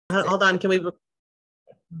Hold on, can we?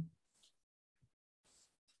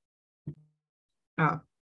 Oh,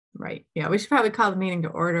 right. Yeah, we should probably call the meeting to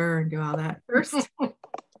order and do all that first.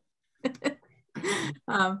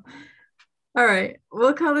 All right,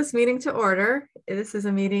 we'll call this meeting to order. This is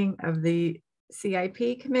a meeting of the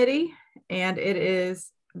CIP committee, and it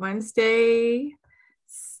is Wednesday,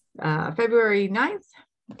 February 9th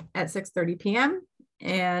at 6:30 p.m.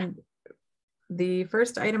 And the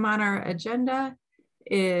first item on our agenda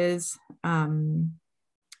is, I don't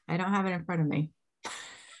have it in front of me.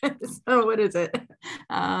 So what is it?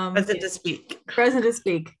 Present to speak. Present to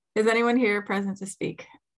speak. Is anyone here present to speak?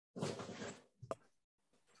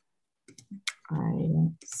 I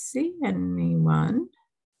don't see anyone.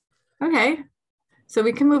 Okay, so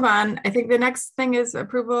we can move on. I think the next thing is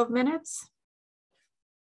approval of minutes.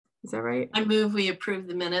 Is that right? I move we approve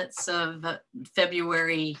the minutes of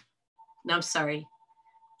February, no, I'm sorry.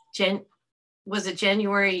 Was it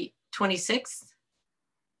January 26th?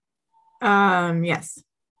 Yes.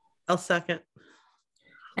 I'll second.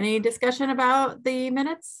 Any discussion about the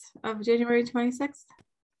minutes of January 26th?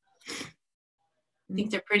 I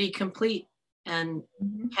think they're pretty complete and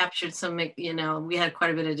captured some, we had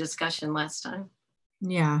quite a bit of discussion last time.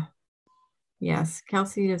 Yeah. Yes,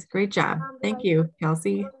 Kelsey does a great job. Thank you,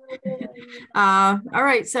 Kelsey. All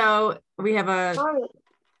right, so we have a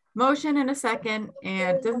motion and a second,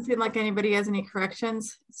 and it doesn't seem like anybody has any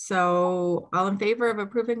corrections. So all in favor of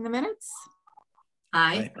approving the minutes?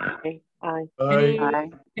 Aye. Aye. Aye.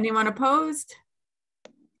 Anyone opposed?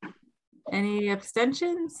 Any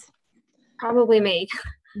abstentions? Probably me.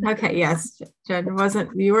 Okay, yes, Jen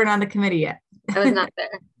you weren't on the committee yet. I was not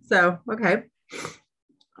there. So, okay.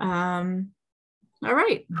 All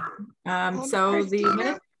right. So the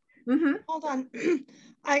minute. Hold on.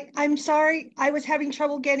 I'm sorry. I was having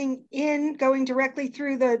trouble going directly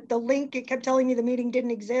through the link. It kept telling me the meeting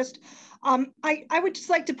didn't exist. I would just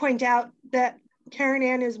like to point out that Karen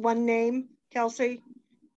Ann is one name, Kelsey,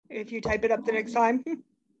 if you type it up the next time.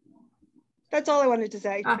 That's all I wanted to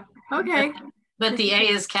say. Okay. But the A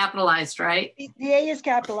is capitalized, right? The A is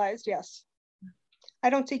capitalized, yes. I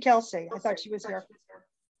don't see Kelsey. I thought she was here.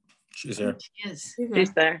 She's here. She is.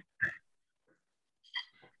 She's there.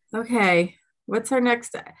 Okay. What's our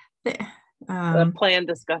next? The plan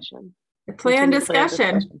discussion. The plan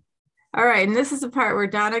discussion. All right. And this is the part where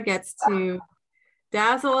Donna gets to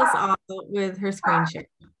dazzle us all with her screen share.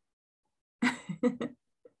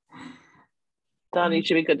 Donna, you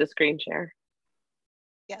should be good to screen share.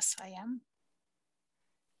 Yes, I am.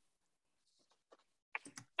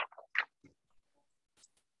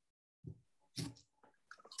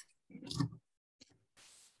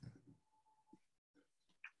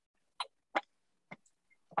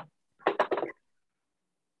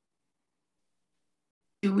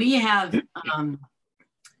 Do we have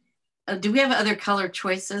other color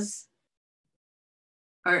choices?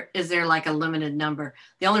 Or is there like a limited number?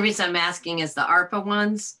 The only reason I'm asking is the ARPA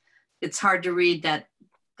ones. It's hard to read that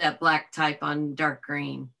black type on dark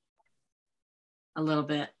green a little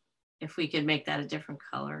bit. If we could make that a different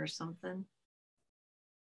color or something.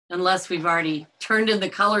 Unless we've already turned in the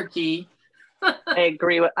color key. I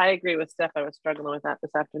agree with Steph. I was struggling with that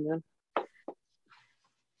this afternoon.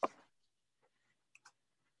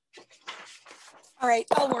 All right,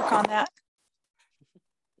 I'll work on that.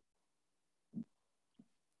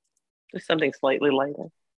 Just something slightly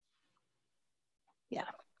lighter. Yeah,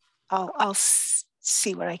 I'll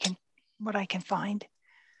see what I can find.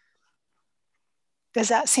 Does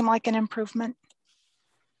that seem like an improvement?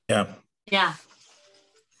 Yeah. Yeah.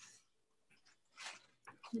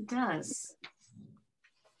 It does.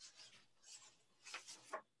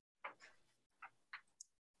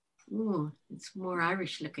 Ooh, it's more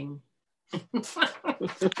Irish looking.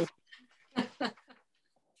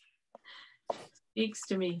 Speaks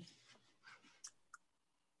to me.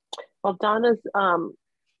 Well, Donna's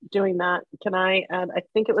doing that. Can I add? I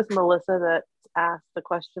think it was Melissa that asked the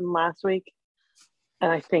question last week, and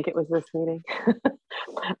I think it was this meeting.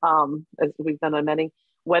 As we've done on many,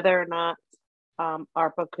 whether or not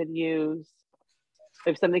ARPA could use,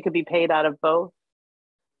 if something could be paid out of both,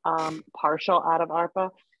 partial out of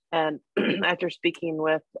ARPA. And after speaking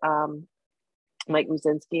with Mike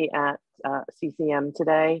Musinski at CCM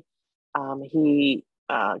today, he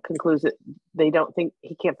concludes that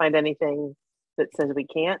he can't find anything that says we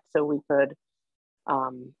can't, so we could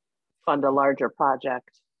fund a larger project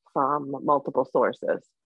from multiple sources.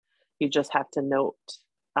 You just have to note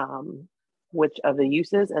which of the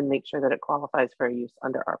uses and make sure that it qualifies for a use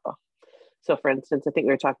under ARPA. So for instance, I think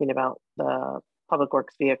we were talking about the public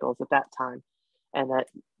works vehicles at that time. And that,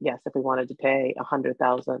 yes, if we wanted to pay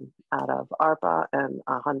 $100,000 out of ARPA and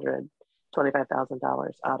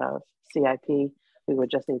 $125,000 out of CIP, we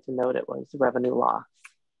would just need to note it was revenue loss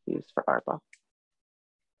used for ARPA.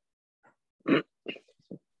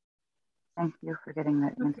 Thank you for getting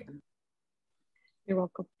that answer. You're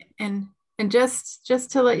welcome. And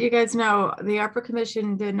just to let you guys know, the ARPA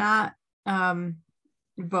Commission did not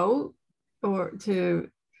vote or to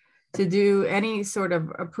do any sort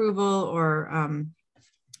of approval or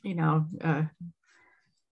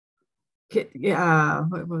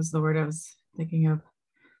what was the word I was thinking of?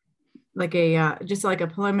 Like just like a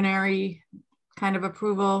preliminary kind of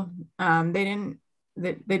approval.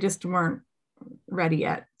 They just weren't ready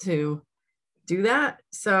yet to do that.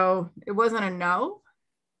 So it wasn't a no.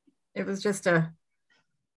 It was just a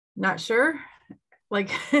not sure, like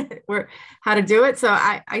how to do it. So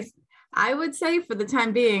I would say for the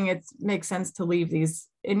time being, it makes sense to leave these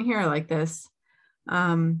in here like this,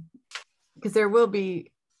 because there will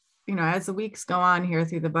be, as the weeks go on here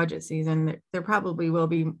through the budget season, there probably will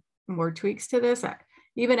be more tweaks to this.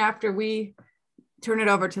 Even after we turn it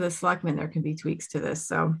over to the selectmen, there can be tweaks to this.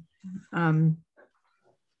 So I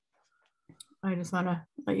just want to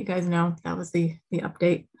let you guys know that was the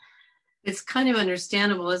update. It's kind of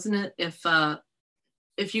understandable, isn't it? If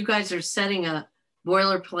you guys are setting a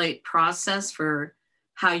boilerplate process for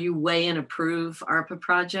how you weigh and approve ARPA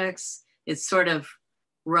projects, it's sort of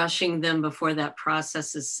rushing them before that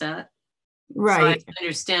process is set. Right. So I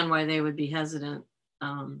understand why they would be hesitant.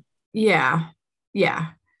 Yeah.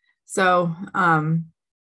 So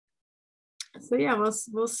yeah,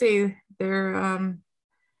 we'll see. There,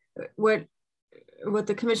 what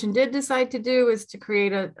the commission did decide to do is to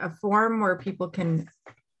create a form where people can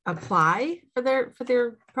apply for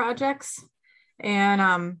their projects,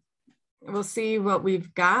 and we'll see what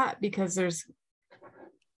we've got, because there's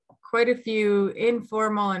quite a few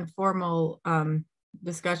informal and formal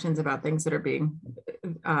discussions about things that are being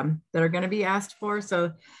that are going to be asked for.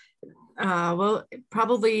 So we'll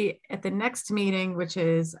probably at the next meeting, which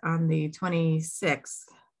is on the 26th,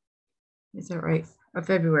 is that right, of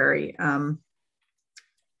February,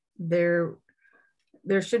 there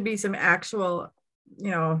should be some actual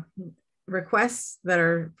requests that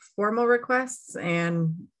are formal requests,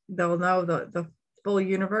 and they'll know the full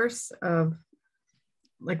universe of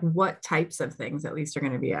like what types of things at least are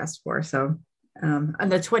going to be asked for. So on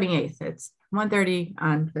the 28th, it's 1:30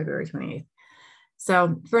 on February 28th.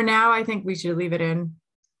 So for now, I think we should leave it in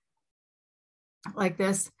like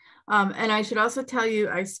this. And I should also tell you,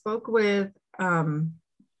 I spoke with Alan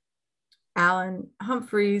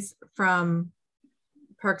Humphreys from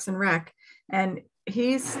Parks and Rec, and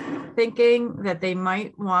he's thinking that they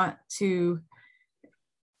might want to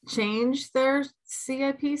change their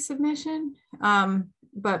CIP submission,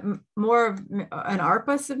 but more of an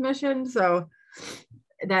ARPA submission, so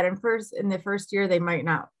that in the first year they might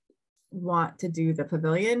not want to do the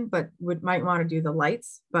pavilion, but might want to do the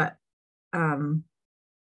lights. But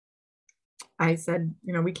I said,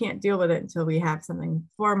 we can't deal with it until we have something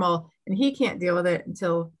formal, and he can't deal with it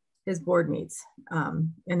until his board meets,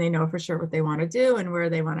 and they know for sure what they want to do and where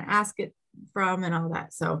they want to ask it from and all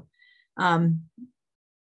that. So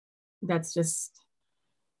that's just,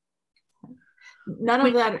 none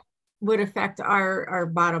of that would affect our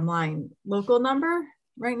bottom line local number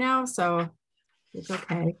right now, so it's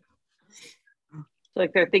okay.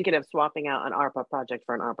 Like they're thinking of swapping out an ARPA project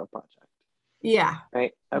for an ARPA project. Yeah.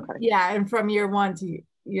 Right. Okay. Yeah, and from year 1 to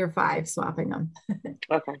year 5, swapping them.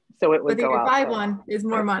 Okay, so it would but the go year out 5 one is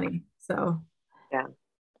more money. So yeah.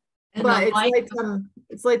 And but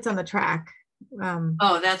it's lights on the track.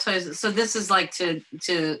 Oh, that's why. So this is like to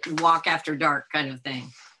walk after dark kind of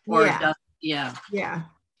thing. Or yeah.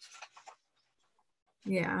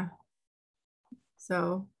 Yeah.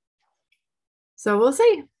 So we'll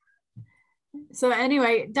see. So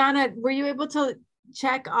anyway, Donna, were you able to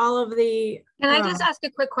check all of the? Can I just ask a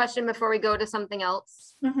quick question before we go to something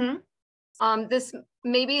else? Mm-hmm. This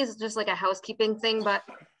maybe is just like a housekeeping thing, but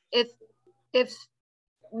if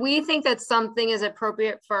we think that something is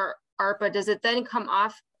appropriate for ARPA, does it then come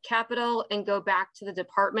off capital and go back to the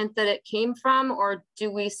department that it came from, or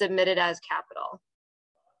do we submit it as capital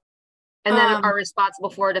and then are responsible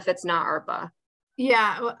for it if it's not ARPA?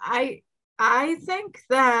 Yeah, well, I think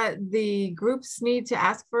that the groups need to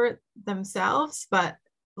ask for it themselves, but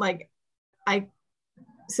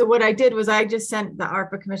so what I did was I just sent the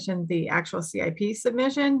ARPA Commission the actual CIP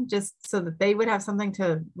submission, just so that they would have something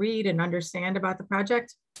to read and understand about the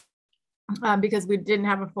project, because we didn't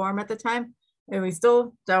have a form at the time, and we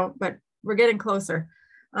still don't, but we're getting closer.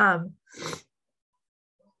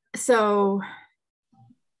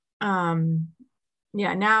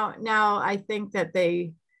 yeah, now I think that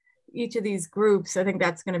each of these groups, I think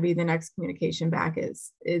that's going to be the next communication back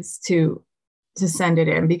is to send it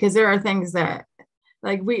in, because there are things that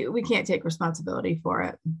like we can't take responsibility for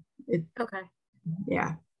it. Okay.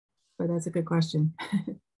 Yeah, but that's a good question.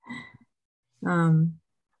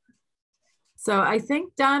 So I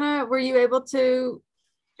think, Donna, were you able to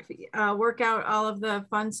work out all of the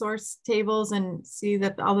fund source tables and see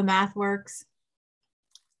that all the math works?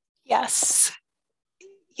 Yes.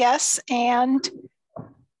 Yes. And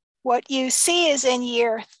what you see is in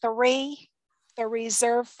year 3, the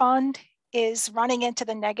reserve fund is running into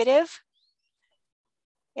the negative.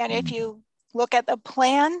 And if you look at the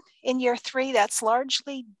plan in year 3, that's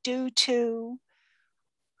largely due to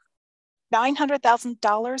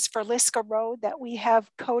 $900,000 for Liska Road that we have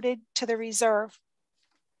coded to the reserve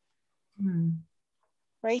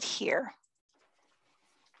right here.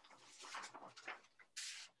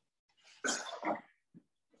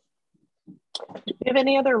 Do you have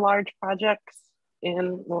any other large projects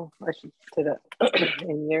in, well, I should say that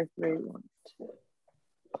in year 3, 1, 2.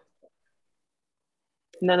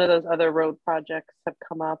 None of those other road projects have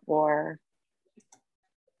come up, or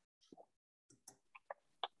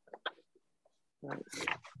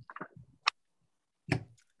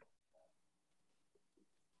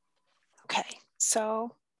Okay,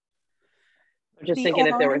 so I'm just thinking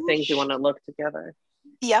if there were things you want to look together.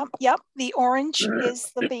 Yep. The orange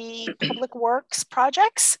is the public works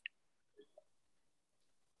projects.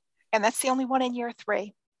 And that's the only one in year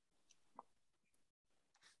 3.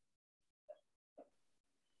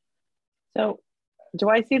 So do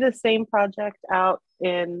I see the same project out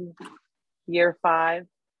in year 5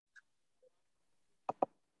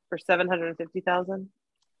 for 750,000?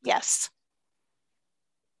 Yes.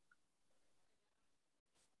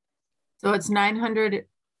 So it's 900,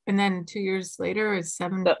 and then 2 years later is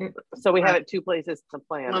 750. So we have it 2 places to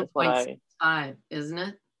plan. 1.5, isn't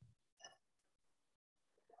it?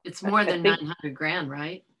 It's more than 900 grand,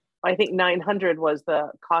 right? I think 900 was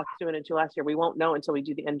the cost doing it to last year. We won't know until we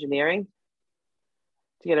do the engineering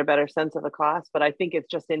to get a better sense of the cost, but I think it's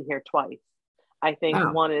just in here twice. I think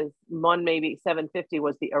one maybe 750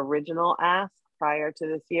 was the original ask prior to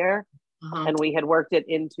this year, and we had worked it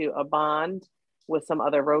into a bond with some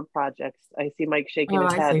other road projects. I see Mike shaking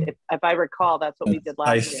his head. If I recall, that's what we did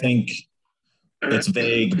last year. I think it's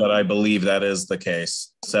vague, but I believe that is the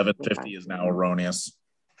case. 750 is now erroneous.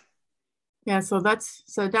 Yeah, so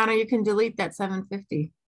Donna, you can delete that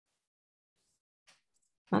 750.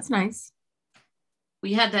 That's nice.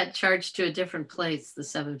 We had that charged to a different place, the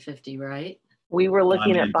 750, right? We were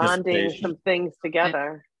looking at bonding some things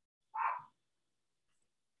together.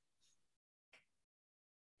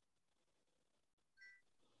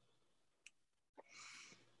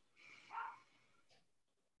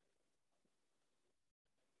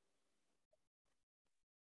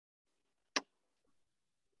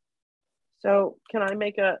 So can I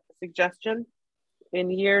make a suggestion? In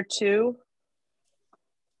year 2,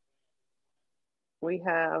 we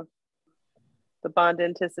have the bond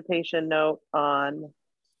anticipation note on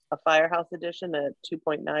a firehouse addition at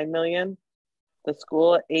 2.9 million, the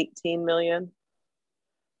school at 18 million.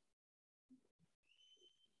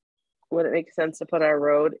 Would it make sense to put our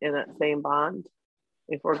road in that same bond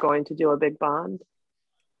if we're going to do a big bond,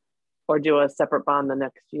 or do a separate bond the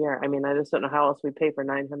next year? I mean, I just don't know how else we pay for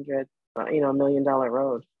 900, $1 million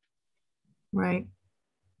road. Right.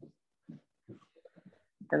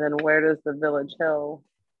 And then where does the Village Hill,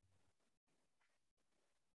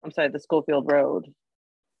 I'm sorry, the Schofield Road?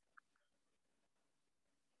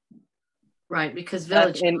 Right, because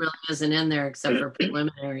Village Hill really isn't in there except for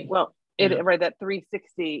preliminary. Well, right, that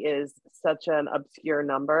 360 is such an obscure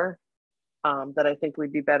number that I think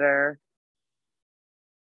we'd be better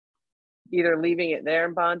either leaving it there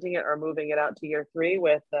and bonding it, or moving it out to year 3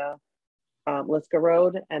 with Liska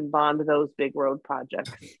Road and bond those big road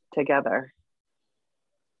projects together.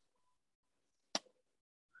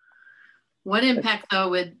 What impact though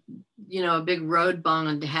would, a big road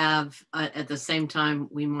bond have at the same time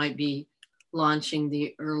we might be launching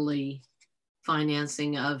the early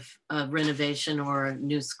financing of renovation or a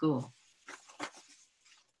new school?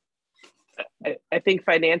 I think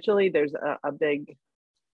financially there's a big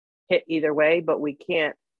hit either way, but we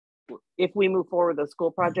can't, if we move forward with the school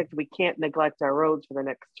project, we can't neglect our roads for the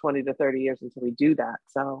next 20 to 30 years until we do that.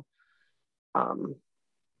 So,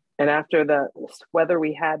 and after the weather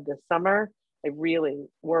we had this summer, I really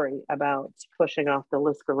worry about pushing off the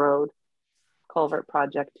Liska Road culvert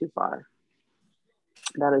project too far.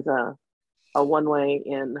 That is a one-way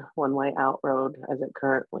in, one-way out road as it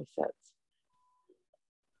currently sits.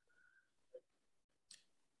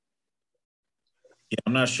 Yeah,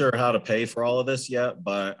 I'm not sure how to pay for all of this yet,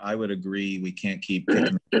 but I would agree we can't keep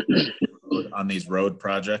kicking on these road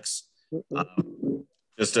projects.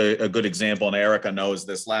 Just a good example, and Erica knows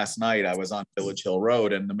this. Last night I was on Village Hill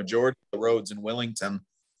Road, and the majority of the roads in Willington,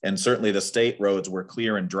 and certainly the state roads, were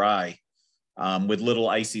clear and dry, with little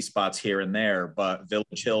icy spots here and there. But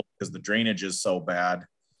Village Hill, because the drainage is so bad,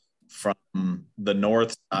 from the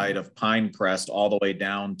north side of Pinecrest all the way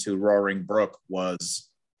down to Roaring Brook was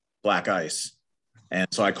black ice. And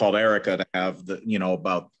so I called Erica to have the,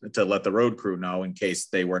 to let the road crew know in case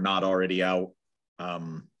they were not already out.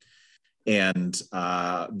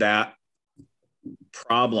 That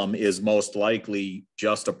problem is most likely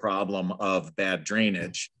just a problem of bad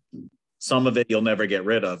drainage. Some of it you'll never get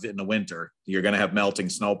rid of in the winter. You're going to have melting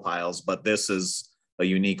snow piles, but this is a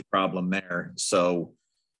unique problem there. So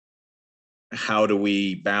how do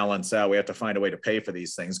we balance out? We have to find a way to pay for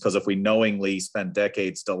these things, because if we knowingly spend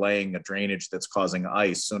decades delaying a drainage that's causing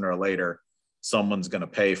ice, sooner or later, someone's going to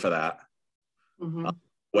pay for that. The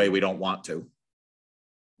way we don't want to.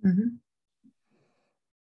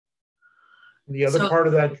 The other part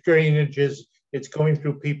of that drainage is it's going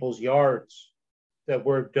through people's yards, that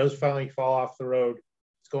where it does finally fall off the road.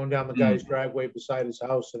 It's going down the guy's driveway beside his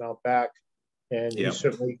house and out back. And he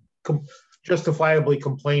certainly justifiably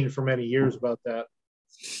complained for many years about that.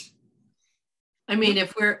 I mean,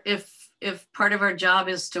 if part of our job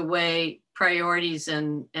is to weigh priorities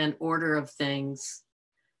and order of things,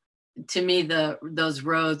 to me, those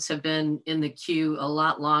roads have been in the queue a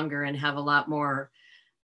lot longer and have a lot more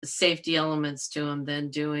safety elements to them than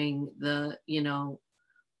doing the,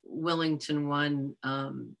 Willington one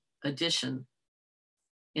addition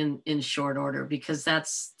in short order, because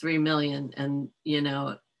that's $3 million. And,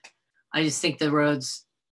 I just think the roads,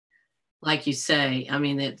 like you say, I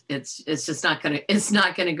mean, it's just not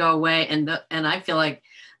gonna go away. And I feel like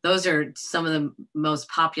those are some of the most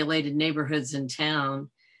populated neighborhoods in town,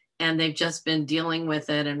 and they've just been dealing with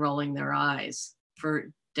it and rolling their eyes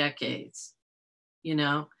for decades.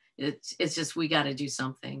 It's just, we got to do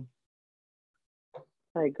something.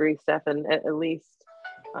 I agree, Stefan. At least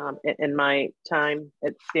in my time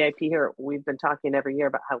at CIP here, we've been talking every year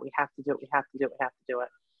about how we have to do it.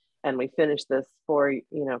 And we finished this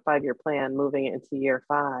 5-year plan, moving it into year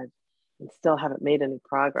 5, and still haven't made any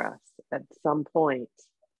progress. At some point,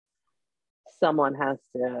 someone has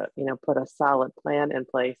to, put a solid plan in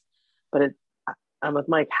place. But I'm with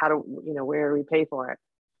Mike. Where do we pay for it?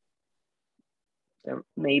 There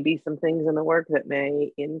may be some things in the work that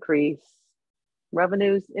may increase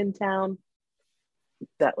revenues in town.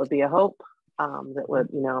 That would be a hope. That would,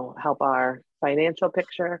 help our financial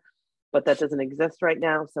picture. But that doesn't exist right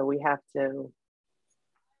now. So we have to,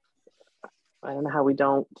 I don't know how we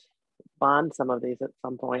don't bond some of these at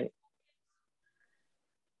some point.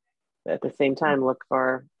 But at the same time, look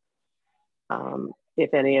for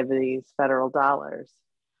if any of these federal dollars,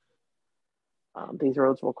 these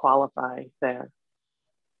roads will qualify there.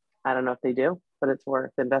 I don't know if they do, but it's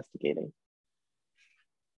worth investigating.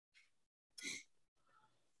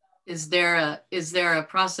 Is there a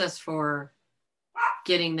process for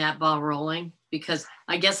getting that ball rolling? Because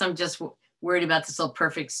I guess I'm just worried about this little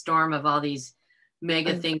perfect storm of all these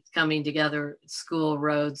mega things coming together, school,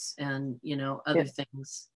 roads, and other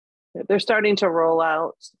things. They're starting to roll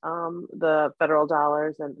out the federal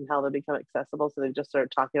dollars and how they become accessible. So they just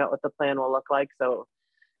started talking about what the plan will look like. So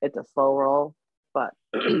it's a slow roll, but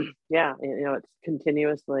yeah, it's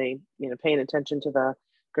continuously, paying attention to the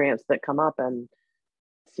grants that come up and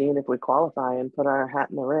seeing if we qualify and put our hat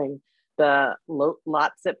in the ring. The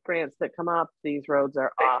lot SIP grants that come up, these roads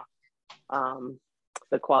are off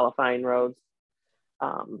the qualifying roads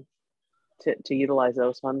to utilize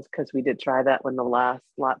those funds, because we did try that when the last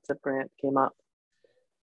lot SIP grant came up.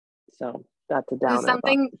 So that's a downer.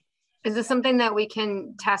 Is this something that we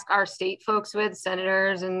can task our state folks with,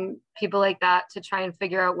 senators and people like that, to try and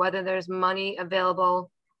figure out whether there's money available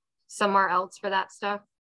somewhere else for that stuff?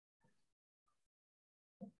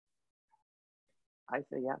 I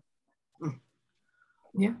say yeah.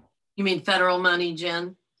 Yeah. You mean federal money,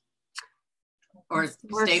 Jen? Or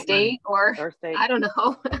state or state? I don't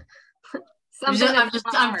know.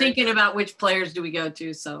 I'm thinking about which players do we go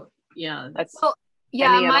to. So yeah.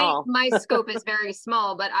 My scope is very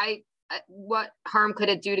small, but what harm could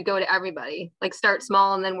it do to go to everybody? Like, start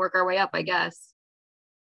small and then work our way up, I guess.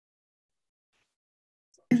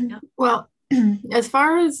 Well, as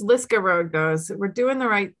far as Liska Road goes, we're doing the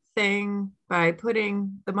right thing by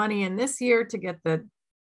putting the money in this year to get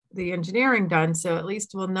the engineering done. So at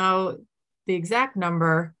least we'll know the exact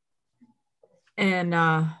number. And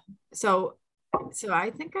so I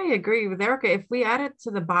think I agree with Erica. If we add it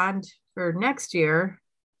to the bond for next year,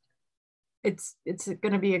 it's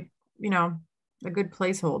going to be a, a good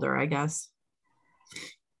placeholder, I guess.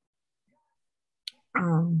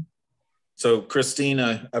 So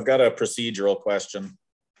Christina, I've got a procedural question.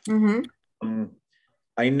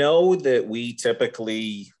 I know that we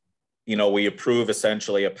typically, we approve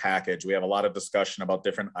essentially a package. We have a lot of discussion about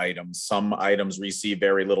different items. Some items receive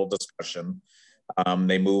very little discussion.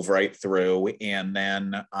 They move right through. And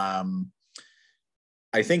then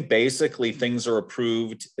I think basically things are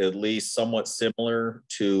approved at least somewhat similar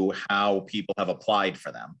to how people have applied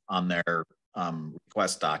for them on their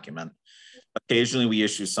request document. Occasionally we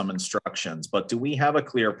issue some instructions, but do we have a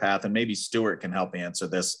clear path? And maybe Stuart can help answer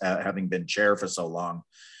this, having been chair for so long.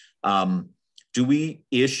 Do we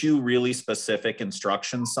issue really specific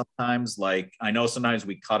instructions sometimes? Like, I know sometimes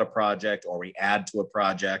we cut a project or we add to a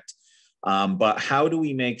project, but how do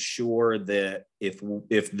we make sure that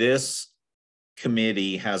if this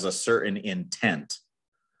committee has a certain intent,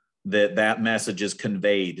 that message is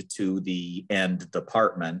conveyed to the end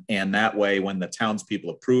department, and that way when the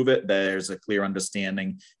townspeople approve it, there's a clear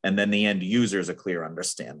understanding, and then the end user is a clear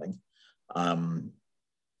understanding.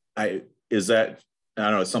 Is that, I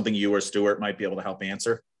don't know, something you or Stuart might be able to help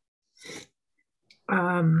answer?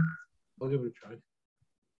 I'll give it a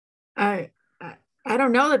try. I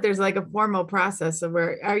don't know that there's like a formal process of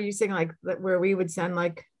where, are you saying like where we would send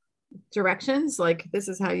like directions, like this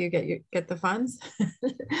is how you get the funds?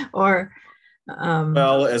 Or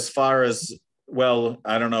well, as far as, well,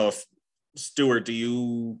 I don't know if Stuart, do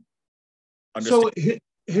you understand? So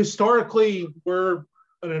historically we're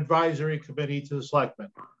an advisory committee to the selectmen,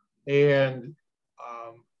 and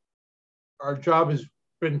our job has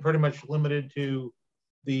been pretty much limited to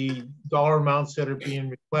the dollar amounts that are being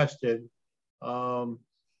requested.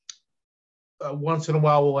 Once in a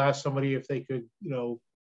while we'll ask somebody if they could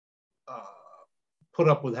put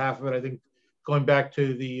up with half of it. I think going back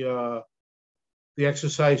to the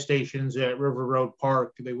exercise stations at River Road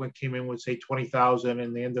Park, they came in with say 20,000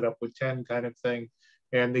 and they ended up with 10 kind of thing.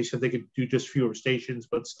 And they said they could do just fewer stations,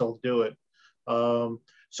 but still do it. So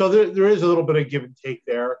there is a little bit of give and take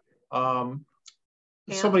there.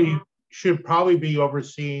 Somebody should probably be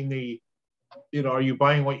overseeing the, are you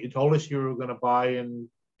buying what you told us you were going to buy, and,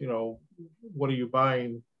 what are you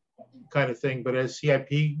buying kind of thing. But as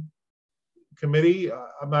CIP committee,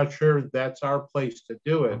 I'm not sure that's our place to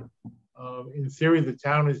do it. In theory, the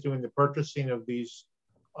town is doing the purchasing of these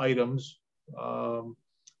items,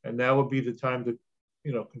 and that would be the time to,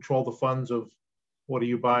 control the funds of what are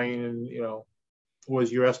you buying, and,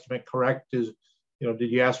 was your estimate correct? Did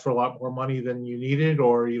you ask for a lot more money than you needed,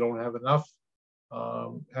 or you don't have enough?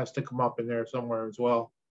 Has to come up in there somewhere as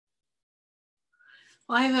well.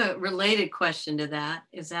 Well, I have a related question to that.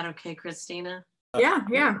 Is that okay, Christina?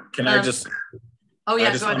 Yeah. Can I just? Oh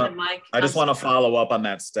yeah, go ahead, Mike. I just want to follow up on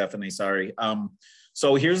that, Stephanie. Sorry.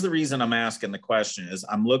 So here's the reason I'm asking the question is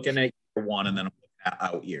I'm looking at year one and then I'm looking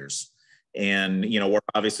at out years, and we're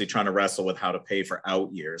obviously trying to wrestle with how to pay for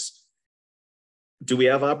out years. Do we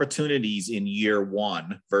have opportunities in year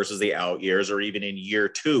one versus the out years, or even in year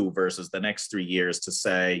two versus the next 3 years to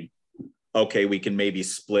say, okay, we can maybe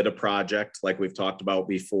split a project like we've talked about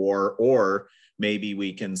before, or maybe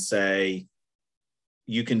we can say,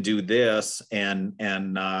 you can do this. And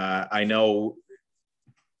I know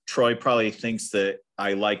Troy probably thinks that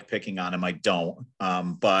I like picking on him. I don't.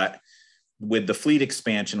 But with the fleet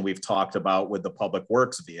expansion we've talked about with the public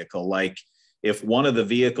works vehicle, like if one of the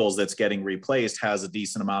vehicles that's getting replaced has a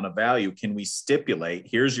decent amount of value, can we stipulate,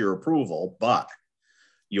 here's your approval, but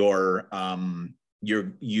you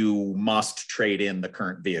must trade in the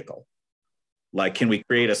current vehicle? Like, can we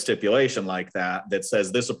create a stipulation like that that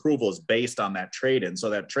says this approval is based on that trade-in?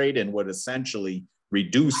 So that trade-in would essentially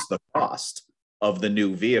reduce the cost of the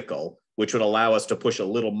new vehicle, which would allow us to push a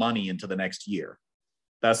little money into the next year.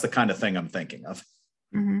 That's the kind of thing I'm thinking of.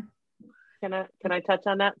 Mm-hmm. Can I touch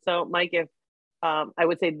on that? So Mike, if I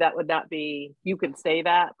would say that would not be, you could say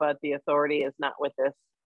that, but the authority is not with this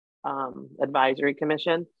advisory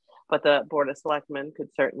commission. But the Board of Selectmen could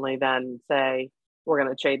certainly then say, we're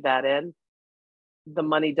going to trade that in. The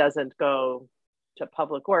money doesn't go to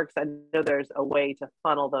Public Works. I know there's a way to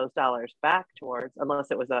funnel those dollars back towards,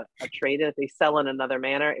 unless it was a trade. If they sell in another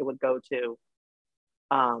manner, it would go to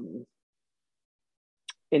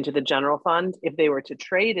into the general fund. If they were to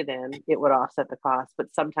trade it in, it would offset the cost,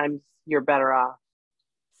 but sometimes you're better off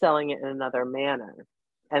selling it in another manner.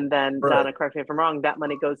 And then right. Donna, correct me if I'm wrong, that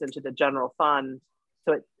money goes into the general fund.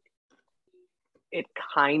 So it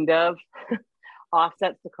kind of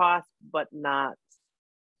offsets the cost, but not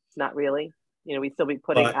really. You know, we'd still be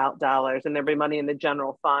putting out dollars, and there'd be money in the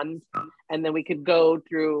general fund. And then we could go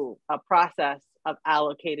through a process of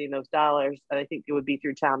allocating those dollars. And I think it would be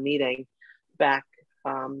through town meeting back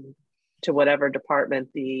to whatever department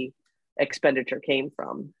the expenditure came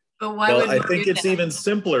from. But why well, would I think it's even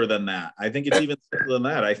simpler than that. I think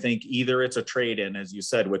either it's a trade-in, as you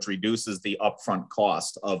said, which reduces the upfront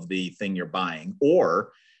cost of the thing you're buying,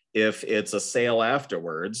 or if it's a sale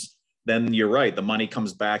afterwards, then you're right, the money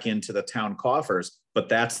comes back into the town coffers, but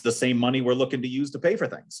that's the same money we're looking to use to pay for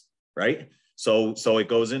things, right? So it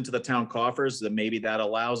goes into the town coffers, then maybe that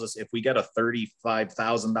allows us, if we get a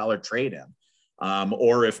 $35,000 trade-in,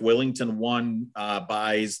 or if Willington One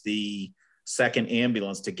buys the second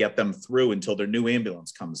ambulance to get them through until their new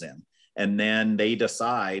ambulance comes in, and then they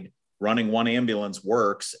decide running one ambulance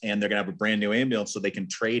works and they're gonna have a brand new ambulance, so they can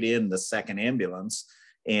trade in the second ambulance,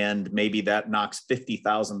 and maybe that knocks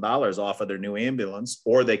 $50,000 off of their new ambulance,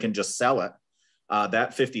 or they can just sell it.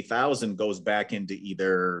 That $50,000 goes back into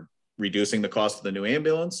either reducing the cost of the new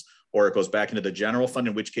ambulance, or it goes back into the general fund,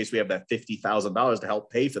 in which case we have that $50,000 to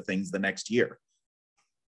help pay for things the next year.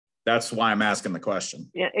 That's why I'm asking the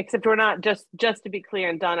question. Yeah, except we're not, just to be clear,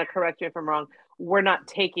 and Donna, correct me if I'm wrong, we're not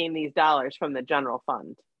taking these dollars from the general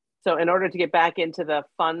fund. So in order to get back into the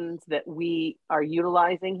funds that we are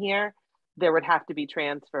utilizing here, there would have to be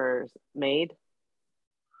transfers made,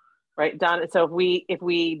 right, Donna? So if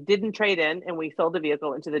we didn't trade in and we sold the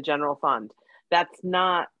vehicle into the general fund, that's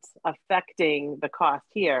not affecting the cost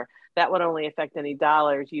here. That would only affect any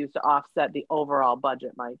dollars used to offset the overall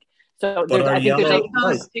budget, Mike. So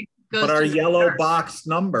our yellow box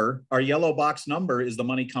number is the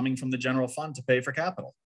money coming from the general fund to pay for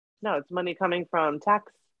capital. No, it's money coming from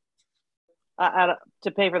tax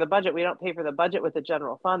to pay for the budget. We don't pay for the budget with the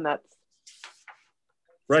general fund. That's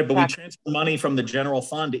right, but tax. We transfer money from the general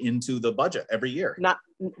fund into the budget every year.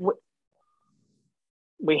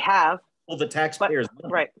 We have. Well, the taxpayers.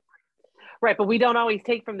 Right, but we don't always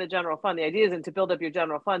take from the general fund. The idea isn't to build up your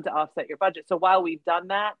general fund to offset your budget. So while we've done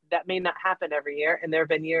that, that may not happen every year. And there have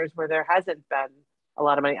been years where there hasn't been a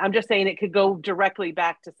lot of money. I'm just saying it could go directly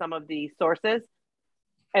back to some of the sources,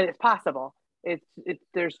 and it's possible.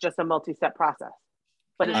 There's just a multi-step process,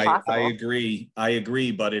 but it's possible. I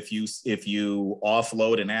agree. But if you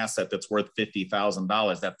offload an asset that's worth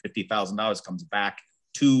 $50,000, that $50,000 comes back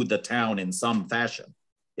to the town in some fashion.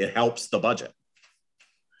 It helps the budget.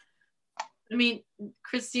 I mean,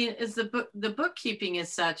 Christine, is the bookkeeping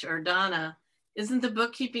is such, or Donna, isn't the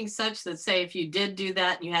bookkeeping such that, say, if you did do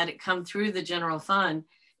that and you had it come through the general fund,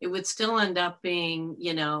 it would still end up being,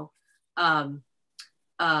 you know, a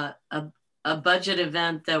budget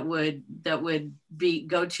event that would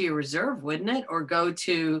go to your reserve, wouldn't it? Or go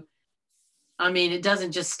to, I mean, it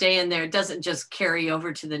doesn't just stay in there. It doesn't just carry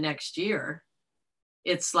over to the next year.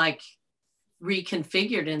 It's like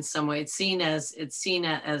reconfigured in some way. It's seen as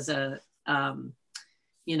a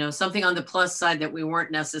you know, something on the plus side that we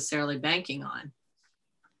weren't necessarily banking on,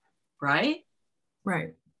 right?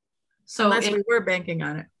 Right. So unless we were banking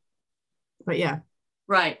on it, but yeah.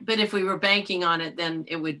 Right, but if we were banking on it, then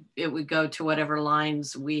it would go to whatever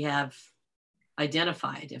lines we have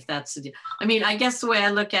identified. If that's the deal. I mean, I guess the way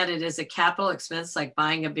I look at it is a capital expense, like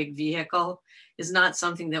buying a big vehicle, is not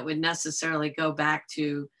something that would necessarily go back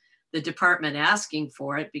to the department asking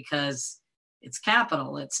for it, because it's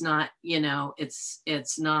capital. It's not, you know, it's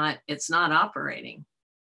not operating.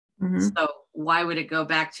 Mm-hmm. So why would it go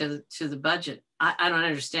back to the budget? I don't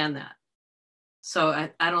understand that. So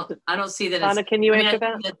I don't see that. Donna, can you answer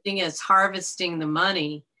that? The thing is harvesting the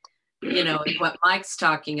money, you know, what Mike's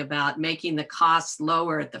talking about, making the costs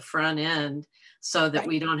lower at the front end so that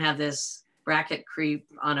we don't have this bracket creep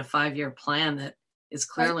on a 5-year plan that is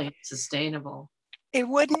clearly sustainable. It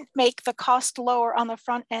wouldn't make the cost lower on the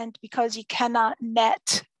front end because you cannot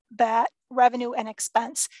net that revenue and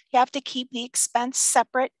expense. You have to keep the expense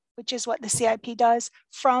separate, which is what the CIP does,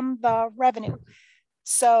 from the revenue.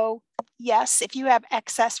 So yes, if you have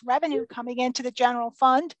excess revenue coming into the general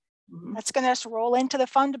fund, that's going to roll into the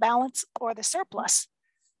fund balance or the surplus.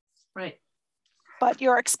 Right. But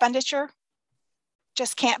your expenditure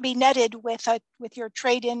just can't be netted with your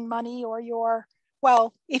trade-in money or your,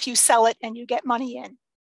 well, if you sell it and you get money in.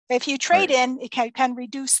 If you trade in, it can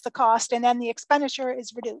reduce the cost, and then the expenditure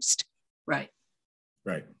is reduced. Right.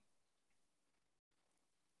 Right.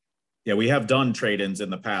 Yeah, we have done trade-ins in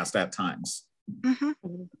the past at times.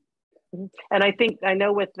 Mm-hmm. And I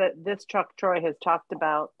know with this truck, Troy has talked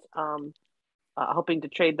about hoping to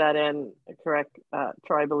trade that in, correct?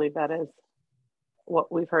 Troy, I believe that is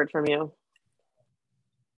what we've heard from you.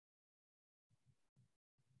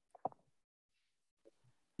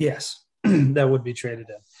 Yes, that would be traded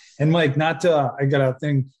in. And Mike, I got a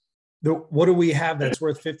thing. What do we have that's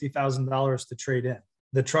worth $50,000 to trade in?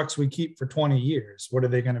 The trucks we keep for 20 years, what are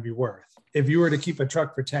they going to be worth? If you were to keep a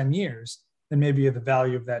truck for 10 years, then maybe the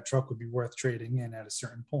value of that truck would be worth trading in at a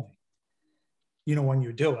certain point, when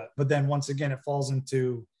you do it. But then once again, it falls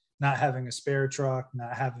into not having a spare truck,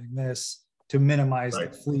 not having this to minimize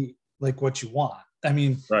the fleet, like what you want. I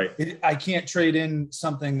mean, I can't trade in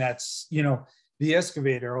something that's, the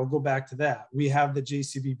excavator. I'll go back to that. We have the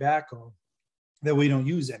JCB backhoe that we don't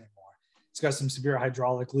use anymore. It's got some severe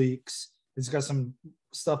hydraulic leaks. It's got some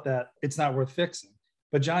stuff that it's not worth fixing.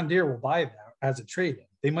 But John Deere will buy that as a trade-in.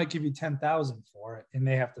 They might give you $10,000 for it, and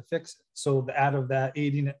they have to fix it. So out of that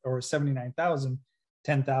 80 or 79,000,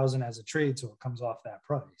 10,000 as a trade, so it comes off that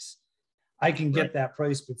price. I can get that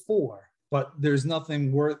price before, but there's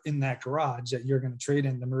nothing worth in that garage that you're going to trade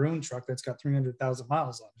in. The maroon truck that's got 300,000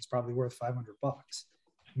 miles on it's probably worth $500. I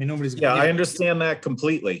mean, nobody's gonna I understand that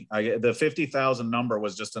completely. The 50,000 number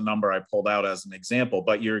was just a number I pulled out as an example,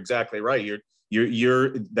 but you're exactly right.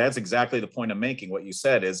 That's exactly the point I'm making. What you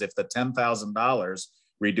said is if the $10,000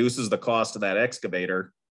 reduces the cost of that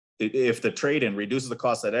excavator, if the trade-in reduces the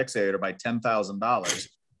cost of that excavator by $10,000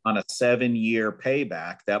 on a 7-year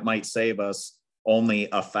payback, that might save us only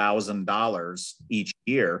 $1,000 each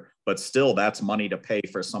year, but still that's money to pay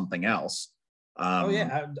for something else.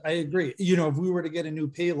 I agree. If we were to get a new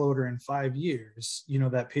payloader in 5 years,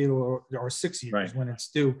 that payloader, or 6 years when it's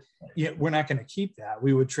due, we're not going to keep that.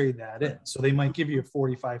 We would trade that in. So they might give you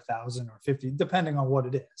 45,000 or 50, depending on what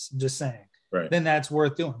it is. I'm just saying. Then that's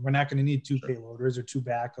worth doing. We're not going to need 2 payloaders or 2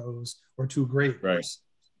 backhoes or 2 graders.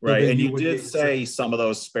 Right. And you did say some of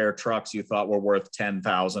those spare trucks you thought were worth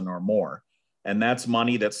 10,000 or more. And that's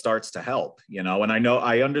money that starts to help, and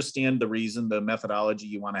I understand the reason, the methodology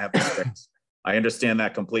you want to have the space. I understand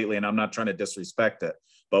that completely, and I'm not trying to disrespect it.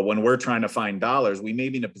 But when we're trying to find dollars, we may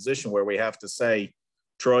be in a position where we have to say,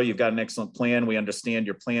 Troy, you've got an excellent plan. We understand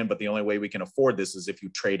your plan, but the only way we can afford this is if you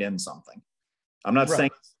trade in something. I'm not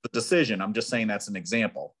saying it's the decision. I'm just saying that's an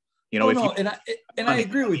example. I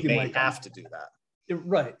agree with you, Mike. Have to do that.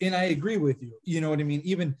 Right. And I agree with you. You know what I mean?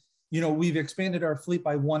 Even, we've expanded our fleet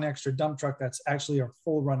by 1 extra dump truck that's actually a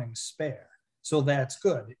full running spare. So that's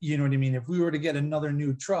good. You know what I mean? If we were to get another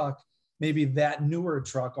new truck, maybe that newer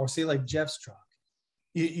truck, or say like Jeff's truck,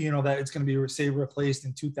 that it's going to be, say, replaced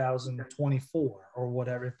in 2024 or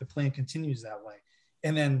whatever, if the plan continues that way.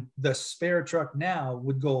 And then the spare truck now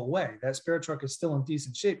would go away. That spare truck is still in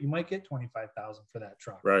decent shape. You might get 25,000 for that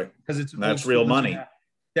truck. Right. Because that's real money.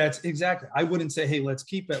 That's exactly. I wouldn't say, hey, let's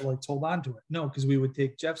keep it, let's hold on to it. No, because we would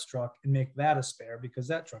take Jeff's truck and make that a spare because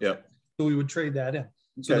that truck. So we would trade that in.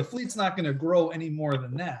 So the fleet's not going to grow any more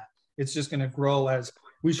than that. It's just going to grow as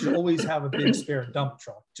we should always have a big spare dump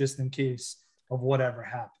truck just in case of whatever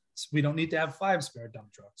happens. We don't need to have 5 spare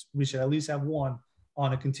dump trucks. We should at least have 1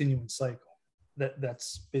 on a continuing cycle.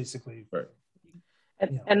 That's basically right.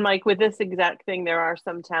 And Mike, with this exact thing, there are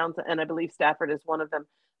some towns, and I believe Stafford is one of them,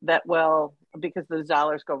 that will, because those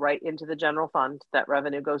dollars go right into the general fund, that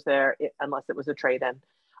revenue goes there unless it was a trade-in,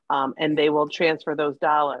 and they will transfer those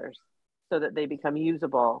dollars so that they become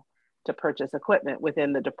usable to purchase equipment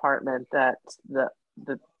within the department that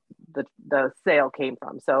the sale came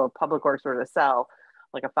from. So Public Works were to sell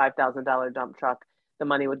like a $5,000 dump truck, the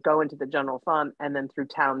money would go into the general fund, and then through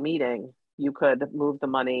town meeting, you could move the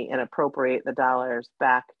money and appropriate the dollars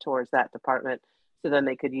back towards that department. So then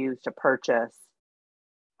they could use to purchase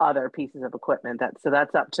other pieces of equipment. So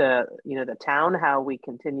that's up to, the town, how we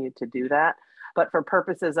continue to do that. But for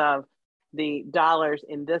purposes of the dollars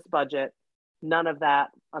in this budget, none of that,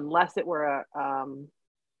 unless it were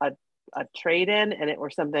a trade-in and it were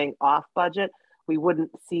something off budget, we wouldn't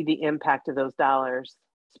see the impact of those dollars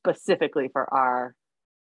specifically for our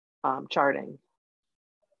charting.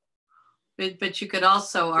 But you could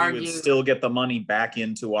also argue, we would still get the money back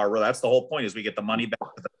into our, that's the whole point, is we get the money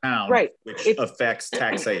back to the town, which affects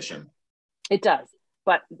taxation. It does,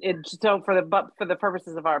 but for the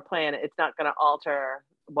purposes of our plan, it's not going to alter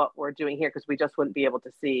what we're doing here, because we just wouldn't be able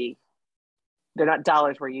to see. They're not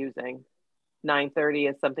dollars we're using. 930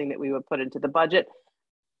 is something that we would put into the budget,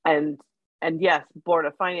 and yes, Board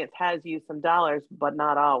of Finance has used some dollars, but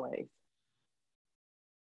not always.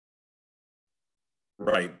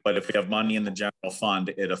 Right, but if we have money in the general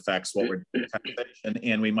fund, it affects what we're doing taxation,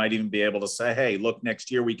 and we might even be able to say, hey, look, next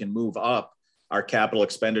year we can move up our capital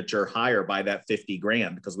expenditure higher by that 50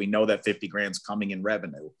 grand, because we know that 50 grand's coming in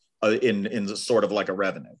revenue, in sort of like a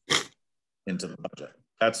revenue into the budget.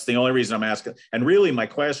 That's the only reason I'm asking. And really my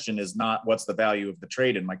question is not what's the value of the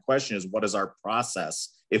trade-in. My question is, what is our process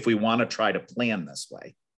if we want to try to plan this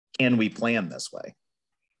way? Can we plan this way?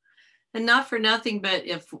 And not for nothing, but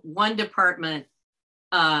if one department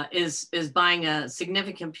is buying a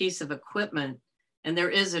significant piece of equipment and there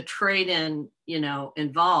is a trade-in,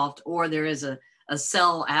 involved, or there is a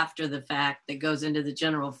sell after the fact that goes into the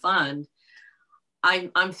general fund,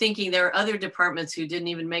 I'm thinking there are other departments who didn't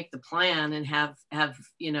even make the plan and have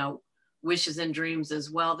wishes and dreams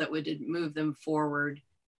as well that would move them forward.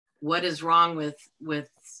 What is wrong with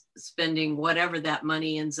spending whatever that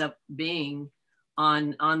money ends up being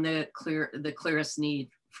on the clearest need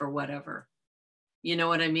for whatever? You know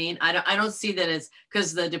what I mean? I don't see that it's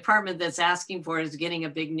because the department that's asking for it is getting a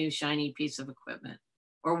big new shiny piece of equipment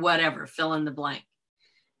or whatever, fill in the blank.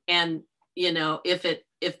 And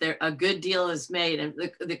if there a good deal is made, and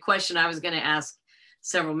the question I was going to ask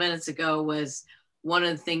several minutes ago was, one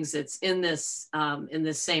of the things that's in this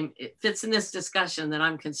it fits in this discussion that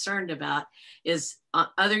I'm concerned about is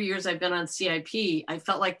other years I've been on CIP, I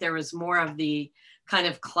felt like there was more of the kind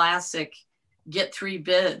of classic get 3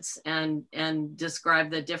 bids and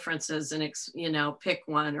describe the differences and pick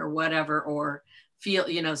one or whatever, or feel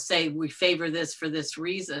say we favor this for this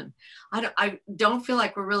reason. I don't feel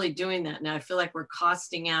like we're really doing that now. I feel like we're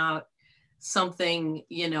costing out something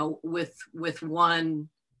with one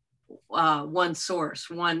source,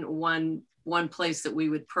 one place that we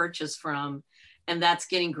would purchase from, and that's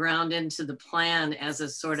getting ground into the plan as a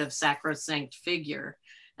sort of sacrosanct figure.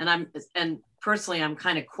 And personally, I'm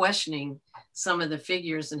kind of questioning some of the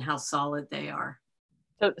figures and how solid they are.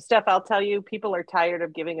 So Steph, I'll tell you, people are tired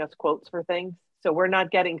of giving us quotes for things. So we're not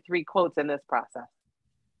getting 3 quotes in this process.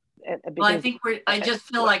 Well, I think I just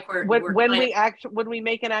feel like when we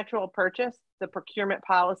make an actual purchase, the procurement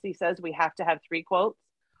policy says we have to have 3 quotes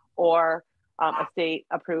or a state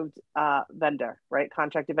approved vendor, right?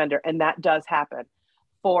 Contracted vendor. And that does happen.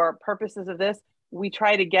 For purposes of this, we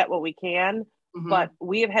try to get what we can, but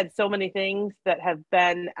we have had so many things that have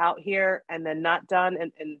been out here and then not done.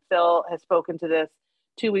 And Phil has spoken to this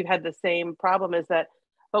too. We've had the same problem, is that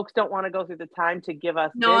folks don't want to go through the time to give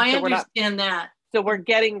us no bids, I understand that. So you're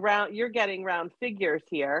getting round figures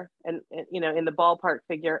here and in the ballpark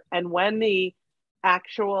figure. And when the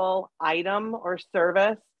actual item or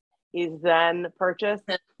service is then purchased,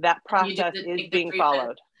 that process is being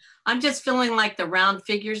followed. I'm just feeling like the round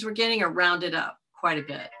figures we're getting are rounded up quite a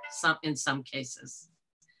bit, in some cases.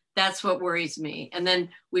 That's what worries me. And then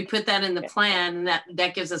we put that in the plan, and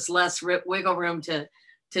that gives us less wiggle room to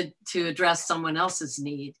address someone else's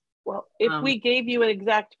need. Well, if we gave you an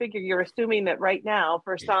exact figure, you're assuming that right now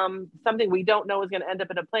for something we don't know is going to end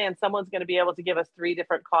up in a plan, someone's going to be able to give us 3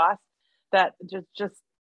 different costs. That just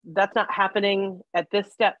that's not happening at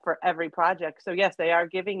this step for every project. So yes, they are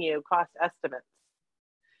giving you cost estimates.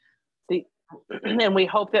 And we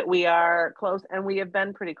hope that we are close, and we have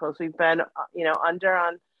been pretty close. We've been under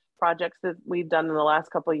on projects that we've done in the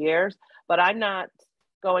last couple of years, but I'm not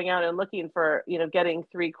going out and looking for getting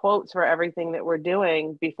 3 quotes for everything that we're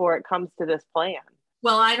doing before it comes to this plan.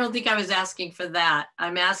 Well, I don't think I was asking for that.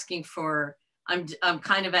 I'm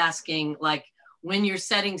kind of asking, like, when you're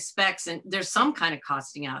setting specs and there's some kind of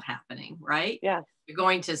costing out happening, right? Yeah. You're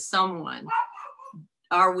going to someone.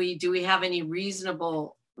 Do we have any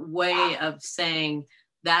reasonable way of saying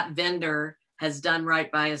that vendor has done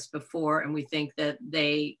right by us before and we think that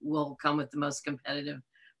they will come with the most competitive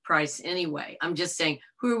price anyway? I'm just saying,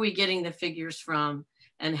 who are we getting the figures from,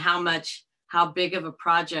 and how big of a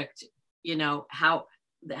project, how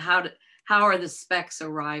are the specs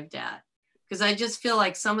arrived at? Because I just feel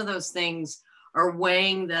like some of those things are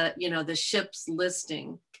weighing the ship's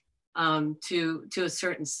listing to a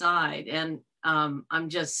certain side. And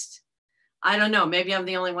I don't know, maybe I'm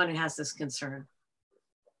the only one who has this concern.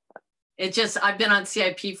 I've been on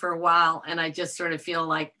CIP for a while, and I just sort of feel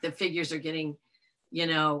like the figures are getting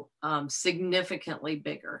significantly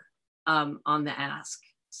bigger on the ask.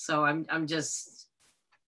 So I'm just.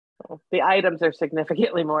 The items are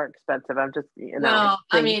significantly more expensive. I'm just, Well,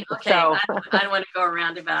 I mean, okay, so. I don't want to go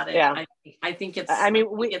around about it. Yeah. I think it's. I mean,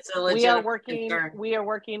 it's a legitimate concern. We are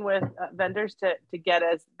working with vendors to get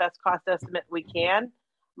as best cost estimate we can.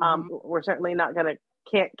 We're certainly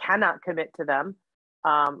cannot commit to them,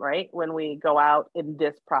 right? When we go out in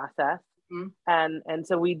this process. And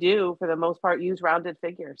so we do, for the most part, use rounded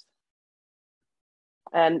figures.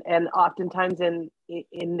 And oftentimes in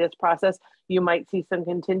this process, you might see some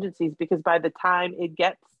contingencies, because by the time it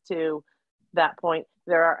gets to that point,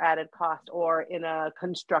 there are added costs, or in a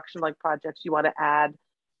construction like projects, you want to add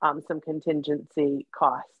some contingency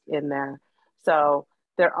costs in there. So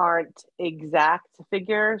there aren't exact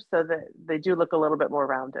figures, so that they do look a little bit more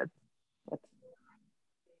rounded.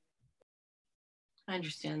 I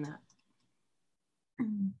understand that.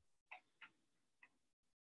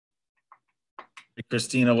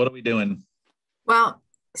 Christina, what are we doing? Well,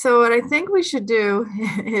 so what I think we should do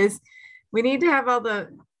is we need to have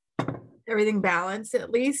everything balanced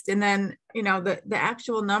at least, and then the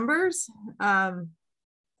actual numbers. I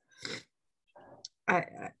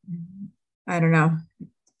don't know.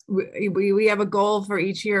 We have a goal for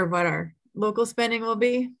each year of what our local spending will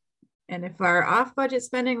be, and if our off budget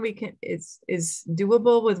spending is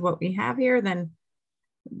doable with what we have here, then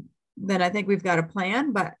I think we've got a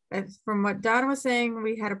plan. But from what Donna was saying,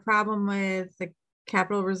 we had a problem with the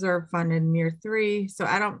capital reserve fund in year 3. So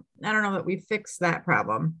I don't know that we fixed that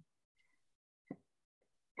problem.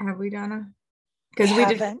 Have we, Donna? Because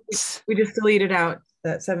we just deleted out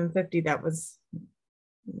that 750. That was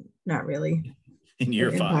not really in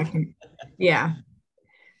year 5. Yeah.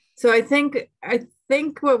 So I think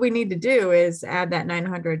what we need to do is add that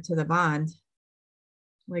 900 to the bond,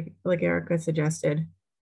 like Erica suggested,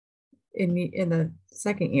 in the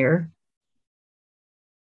second year.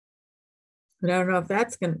 But I don't know if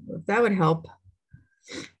that would help.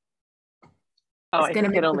 Oh, I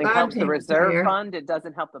think it only helps the reserve fund. It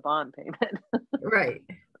doesn't help the bond payment. Right.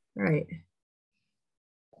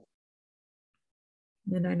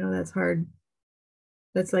 And I know that's hard.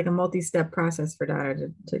 That's like a multi-step process for Donna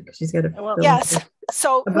she's got to. Well, yes.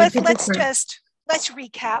 So let's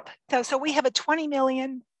recap. So we have a $21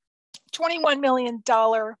 million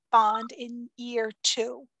bond in year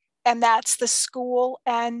 2, and that's the school.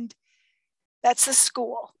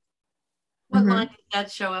 What line did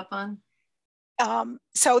that show up on?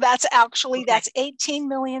 So that's 18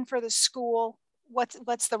 million for the school.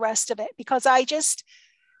 What's the rest of it? Because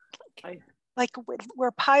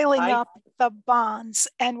we're piling up the bonds,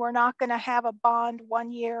 and we're not going to have a bond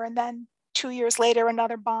 1 year and then 2 years later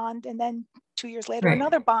another bond, and then 2 years later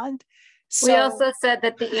another bond. So we also said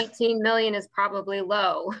that the 18 million is probably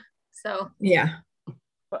low. So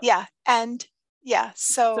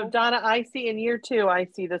So Donna, I see in year 2, I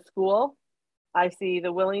see the school, I see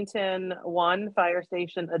the Willington 1 fire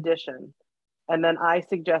station addition, and then I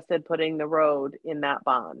suggested putting the road in that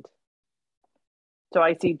bond. So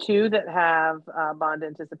I see 2 that have a bond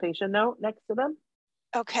anticipation note next to them.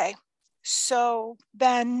 Okay, so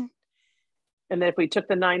then. And then if we took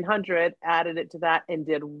the 900, added it to that, and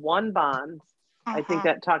did 1 bond, I think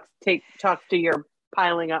that talks to your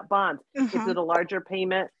piling up bonds. Is it a larger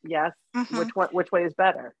payment? Yes. Which way is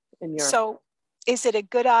better in your? So, is it a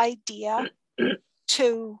good idea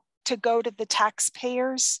to go to the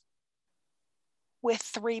taxpayers with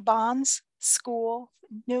 3 bonds? School,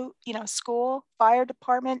 school, fire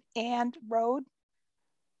department, and road?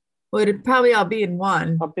 Well, it'd probably all be in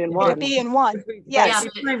one. It'd be in one. Yes.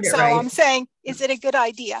 So I'm saying, is it a good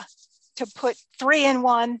idea to put 3 in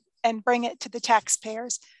 1 and bring it to the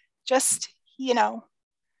taxpayers? Just,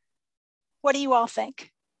 what do you all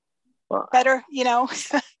think? Well, better,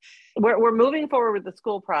 We're moving forward with the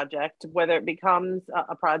school project. Whether it becomes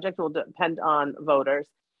a project will depend on voters.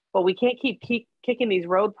 But we can't keep kicking these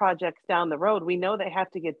road projects down the road. We know they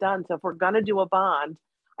have to get done. So if we're going to do a bond,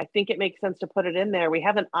 I think it makes sense to put it in there. We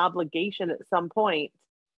have an obligation at some point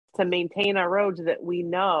to maintain our roads that we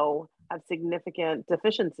know have significant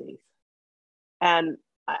deficiencies. And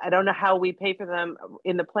I don't know how we pay for them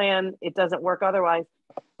in the plan. It doesn't work otherwise.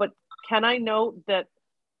 But can I note that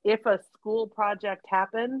if a school project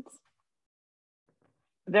happens,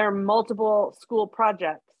 there are multiple school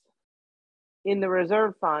projects in the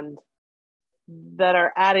reserve fund that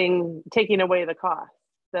are taking away the costs,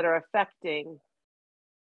 that are affecting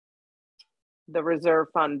the reserve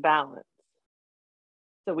fund balance.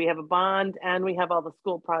 So we have a bond and we have all the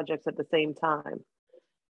school projects at the same time.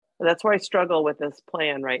 And that's where I struggle with this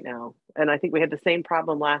plan right now. And I think we had the same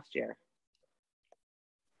problem last year.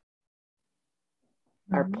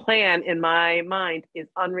 Our plan, in my mind, is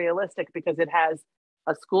unrealistic because it has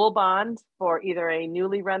a school bond for either a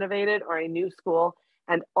newly renovated or a new school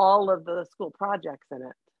and all of the school projects in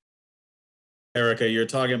it. Erica, you're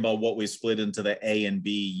talking about what we split into the A and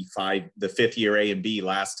B, the 5th year A and B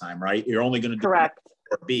last time, right? You're only going to do correct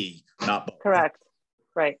or B, not both. Correct,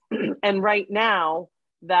 right. And right now,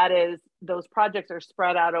 those projects are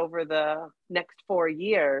spread out over the next 4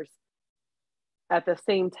 years at the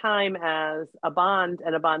same time as a bond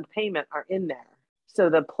and a bond payment are in there. So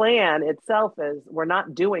the plan itself is we're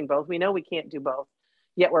not doing both. We know we can't do both,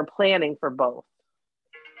 yet we're planning for both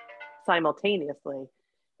simultaneously.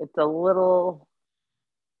 It's a little.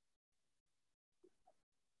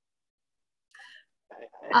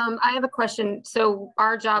 I have a question. So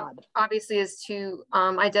our job obviously is to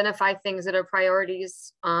identify things that are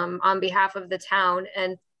priorities on behalf of the town.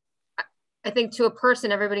 And I think to a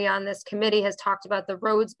person, everybody on this committee has talked about the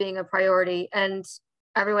roads being a priority. And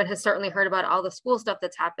everyone has certainly heard about all the school stuff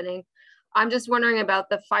that's happening. I'm just wondering about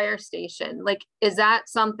the fire station. Like, is that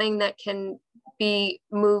something that can be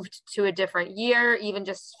moved to a different year, even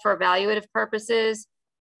just for evaluative purposes,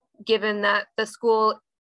 given that the school,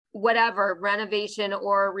 whatever renovation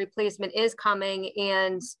or replacement is coming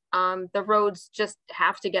and the roads just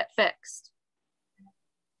have to get fixed?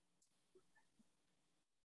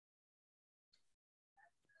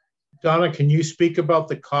 Donna, can you speak about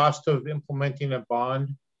the cost of implementing a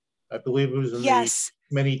bond? I believe it was in Yes.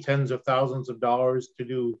 the many tens of thousands of dollars to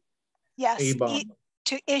do Yes. a bond.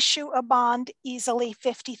 To issue a bond, easily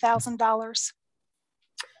 $50,000.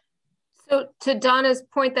 So to Donna's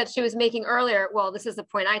point that she was making earlier, well, this is the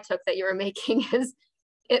point I took that you were making, is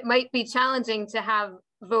it might be challenging to have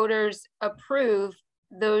voters approve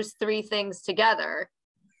those three things together.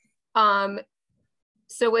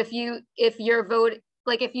 So if your vote,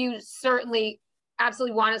 like if you certainly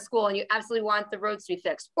absolutely want a school and you absolutely want the roads to be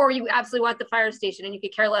fixed, or you absolutely want the fire station and you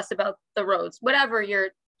could care less about the roads, whatever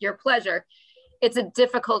your pleasure, it's a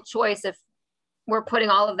difficult choice if we're putting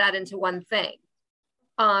all of that into one thing.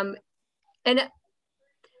 And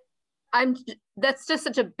that's just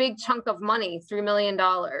such a big chunk of money, $3 million,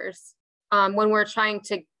 when we're trying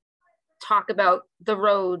to talk about the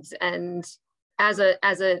roads and as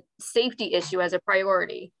a safety issue, as a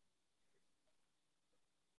priority.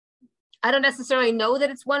 I don't necessarily know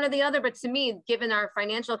that it's one or the other, but to me, given our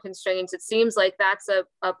financial constraints, it seems like that's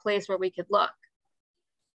a place where we could look.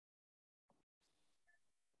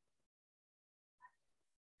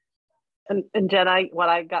 And Jen, what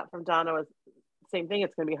I got from Donna was the same thing.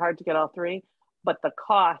 It's going to be hard to get all three, but the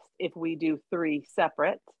cost, if we do three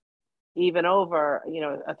separate, even over, you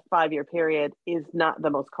know, a 5-year period, is not the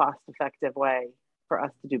most cost-effective way for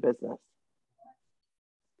us to do business.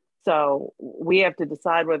 So we have to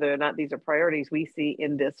decide whether or not these are priorities we see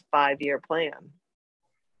in this 5-year plan.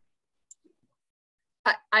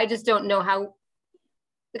 I just don't know how,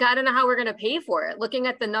 like, I don't know how we're going to pay for it. Looking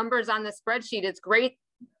at the numbers on the spreadsheet, it's great,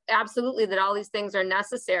 absolutely, that all these things are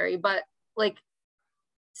necessary, but like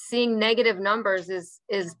seeing negative numbers is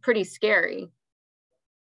pretty scary.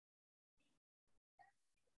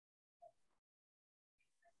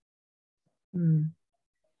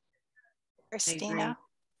 Christina,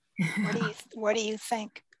 what do you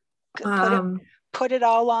think? Put it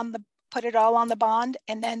all on the bond,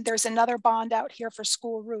 and then there's another bond out here for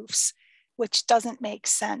school roofs, which doesn't make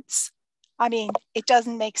sense. I mean, it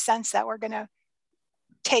doesn't make sense that we're going to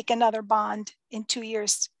take another bond in 2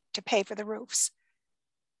 years to pay for the roofs.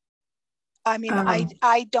 I mean,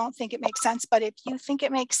 I don't think it makes sense, but if you think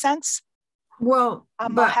it makes sense, well,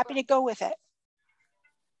 I'm happy to go with it.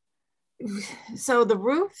 So the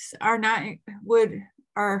roofs are not would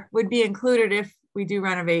be included if we do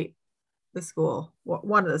renovate the school,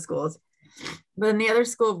 one of the schools, but in the other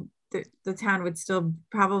school, the town would still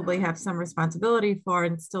probably have some responsibility for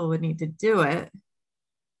and still would need to do it,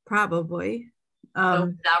 probably.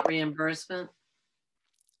 Without reimbursement.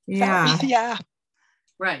 Yeah. Yeah.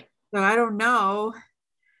 Right. So I don't know.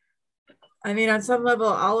 I mean, on some level,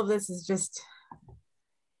 all of this is just,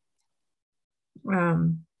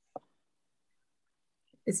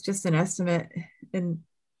 it's just an estimate,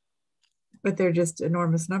 but they're just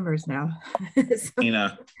enormous numbers now. So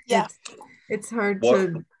Christina. Yeah. It's hard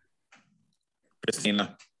to.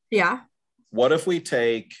 Christina. Yeah. What if we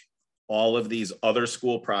take all of these other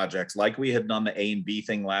school projects, like we had done the A and B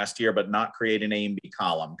thing last year, but not create an A and B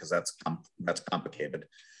column because that's complicated.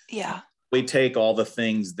 Yeah. We take all the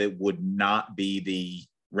things that would not be the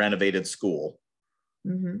renovated school,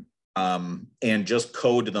 and just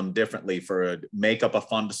code them differently make up a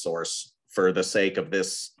fund source for the sake of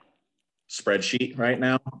this spreadsheet right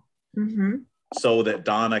now, so that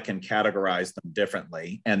Donna can categorize them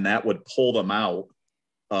differently, and that would pull them out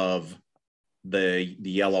of the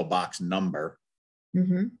yellow box number,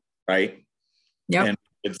 right? Yeah. And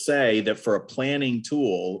would say that for a planning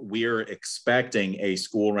tool, we're expecting a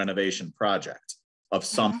school renovation project of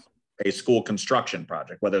a school construction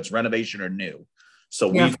project, whether it's renovation or new. So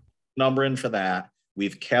we've number in for that.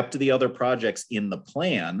 We've kept the other projects in the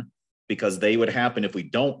plan because they would happen if we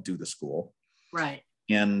don't do the school. Right.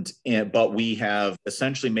 But we have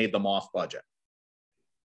essentially made them off budget.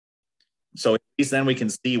 So at least then we can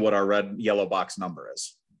see what our red yellow box number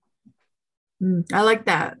is. I like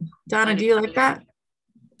that. Donna, do you like that?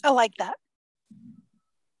 I like that.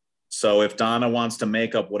 So if Donna wants to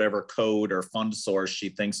make up whatever code or fund source she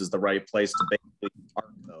thinks is the right place to basically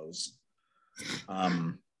park those,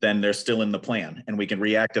 then they're still in the plan and we can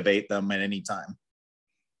reactivate them at any time.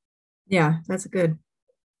 Yeah, that's good.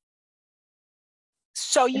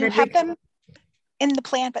 So you have them in the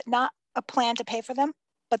plan, but not a plan to pay for them,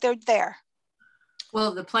 but they're there.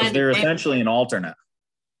 Well, the plan. They're essentially an alternate.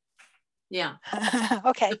 Yeah.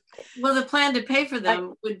 Okay. Well, the plan to pay for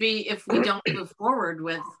them would be if we don't move forward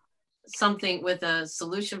with something, with a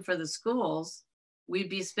solution for the schools, we'd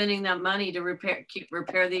be spending that money to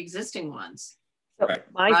repair the existing ones. So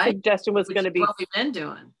my suggestion was going to be what we've been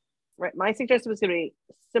doing. Right. My suggestion was going to be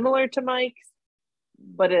similar to Mike's,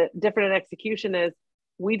 but a different execution is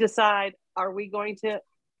we decide, are we going to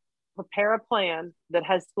prepare a plan that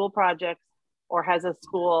has school projects or has a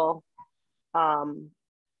school a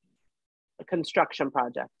construction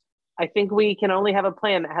project? I think we can only have a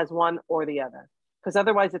plan that has one or the other, because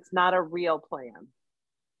otherwise it's not a real plan.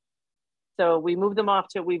 So we move them off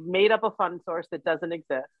to, we've made up a fund source that doesn't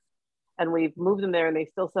exist, and we've moved them there and they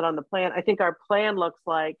still sit on the plan. I think our plan looks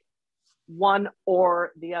like one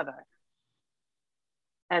or the other.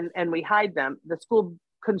 And we hide them. The school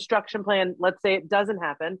construction plan, let's say it doesn't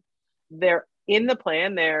happen, they're in the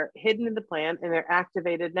plan, they're hidden in the plan, and they're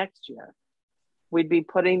activated next year. We'd be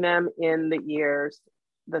putting them in the years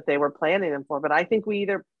that they were planning them for. But I think we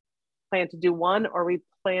either plan to do one or we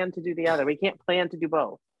plan to do the other. We can't plan to do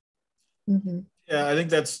both. Mm-hmm. Yeah, I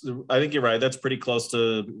think you're right. That's pretty close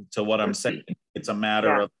to what I'm saying. It's a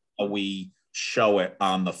matter of how we show it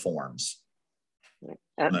on the forms.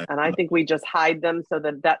 And I think we just hide them so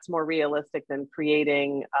that that's more realistic than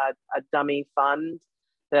creating a dummy fund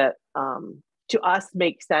that to us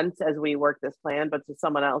makes sense as we work this plan, but to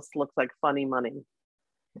someone else looks like funny money.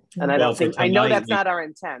 And I don't think, I know that's not our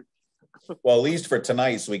intent. Well, at least for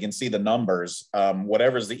tonight, so we can see the numbers,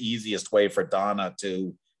 whatever's the easiest way for Donna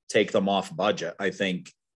to take them off budget. I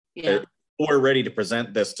think if we're ready to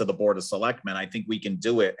present this to the Board of Selectmen, I think we can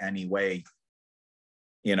do it anyway.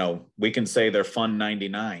 You know, we can say they're Fund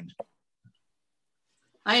 99.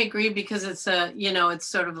 I agree, because it's it's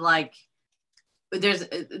sort of like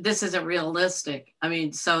this isn't realistic. I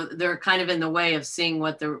mean, so they're kind of in the way of seeing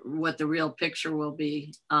what the real picture will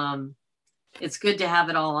be. It's good to have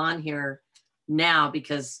it all on here now,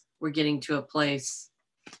 because we're getting to a place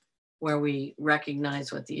where we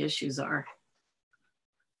recognize what the issues are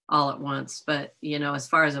all at once. But, as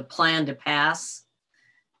far as a plan to pass,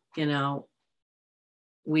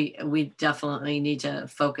 we definitely need to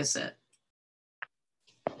focus it.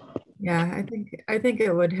 Yeah, I think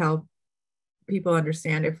it would help people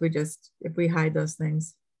understand if we hide those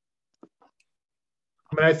things.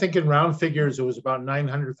 I mean, I think in round figures, it was about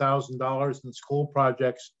 $900,000 in school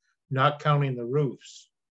projects, not counting the roofs.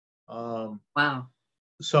 Wow.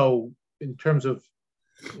 So in terms of,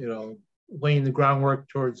 laying the groundwork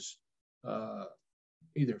towards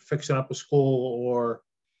either fixing up a school or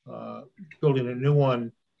building a new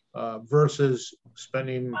one versus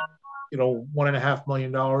spending, $1.5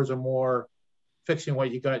 million or more fixing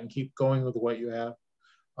what you got and keep going with what you have.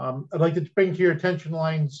 I'd like to bring to your attention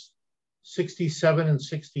lines 67 and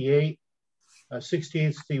 68. 68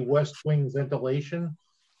 is the west wing ventilation,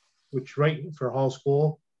 which for Hall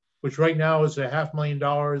School, which right now is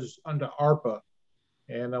 $500,000 under ARPA.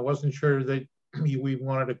 And I wasn't sure that we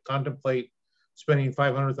wanted to contemplate spending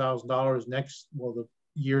 $500,000 the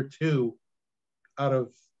year 2 out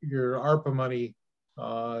of your ARPA money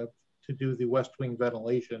to do the west wing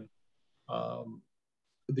ventilation.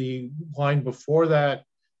 The line before that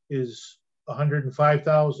is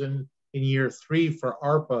 $105,000 in year 3 for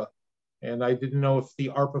ARPA, and I didn't know if the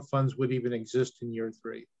ARPA funds would even exist in year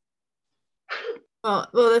 3. Well,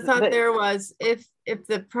 the thought there was if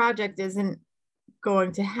the project isn't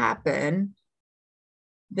going to happen,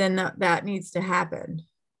 then that needs to happen.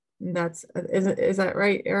 Is that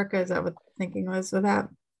right, Erica? Is that what thinking was with that?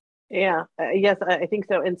 Yeah, yes, I think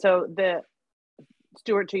so. And so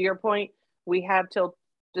Stuart, to your point, we have till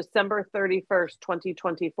December 31st,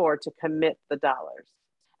 2024 to commit the dollars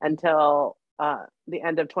until the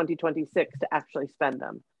end of 2026 to actually spend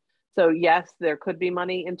them. So yes, there could be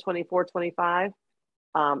money in 24, 25.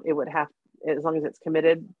 It would have, as long as it's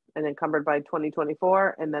committed and encumbered by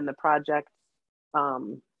 2024, and then the project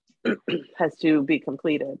has to be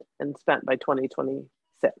completed and spent by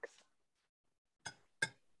 2026.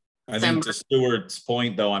 I think to Stuart's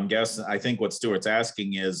point, though, I think what Stuart's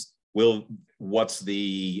asking is, what's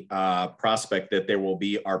the prospect that there will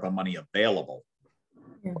be ARPA money available?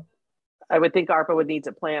 Yeah. I would think ARPA would need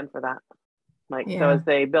to plan for that, Mike. Yeah. So as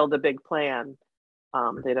they build a big plan,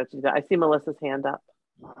 they'd have to do that. I see Melissa's hand up.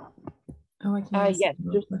 Oh, I can't yes,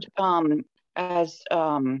 just as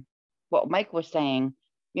what Mike was saying,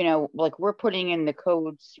 like we're putting in the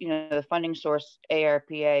codes, the funding source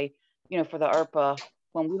ARPA, for the ARPA,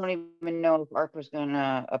 when we don't even know if ARPA is going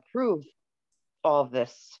to approve all of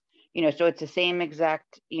this, so it's the same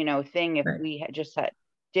exact, thing if we just had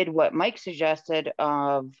did what Mike suggested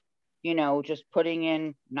of, you know, just putting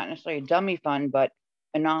in not necessarily a dummy fund, but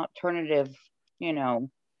an alternative, you know,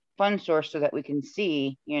 fund source so that we can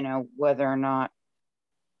see, you know, whether or not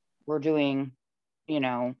we're doing, you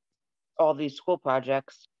know, all these school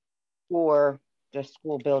projects or the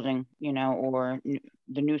school building, you know, or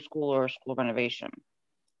the new school or school renovation,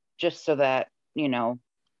 just so that, you know,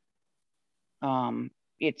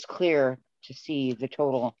 it's clear to see the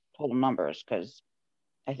total numbers, because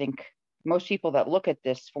I think most people that look at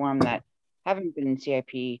this form that haven't been in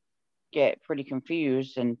CIP get pretty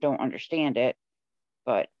confused and don't understand it.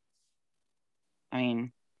 But I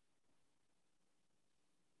mean,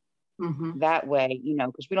 that way, you know,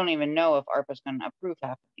 because we don't even know if ARPA is going to approve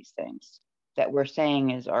half of these things that we're saying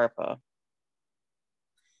is ARPA.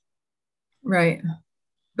 Right.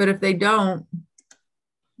 But if they don't,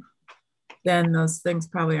 then those things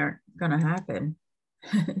probably aren't going to happen.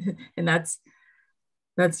 And that's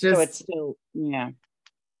just, so it's still, yeah,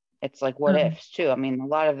 it's like what ifs too. I mean, a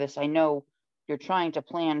lot of this, I know you're trying to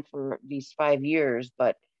plan for these 5 years,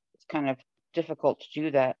 but it's kind of difficult to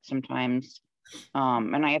do that sometimes.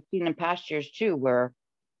 And I have seen in past years too, where,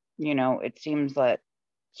 you know, it seems that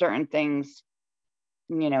certain things,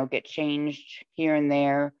 you know, get changed here and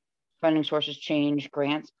there, funding sources change,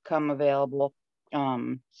 grants become available,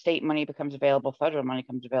 state money becomes available, federal money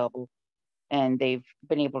comes available, and they've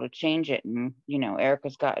been able to change it. And, you know,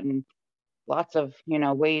 Erica's gotten lots of, you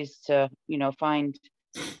know, ways to, you know, find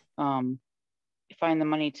the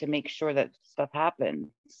money to make sure that stuff happens.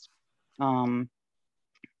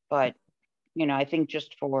 But, you know, I think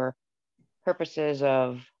just for purposes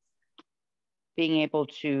of being able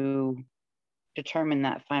to determine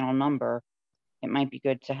that final number, it might be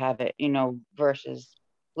good to have it, you know, versus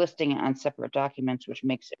listing it on separate documents, which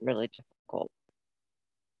makes it really difficult.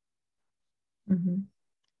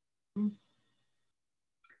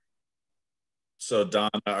 So Donna,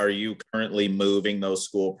 are you currently moving those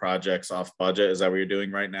school projects off budget? Is that what you're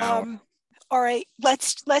doing right now? All right,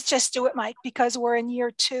 let's just do it, Mike, because we're in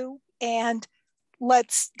year 2, and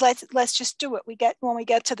let's just do it. When we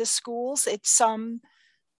get to the schools, it's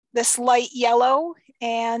this light yellow,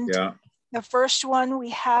 and the first one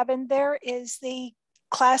we have in there is the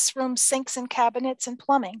classroom sinks and cabinets and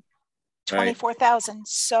plumbing, 24,000.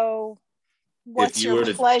 So what's your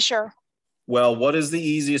pleasure? Well, what is the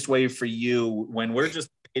easiest way for you when we're just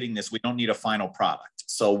creating this? We don't need a final product.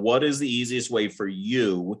 So what is the easiest way for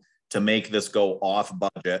you to make this go off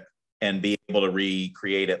budget and be able to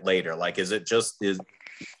recreate it later? Like, is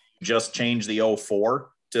just change the 04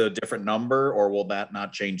 to a different number, or will that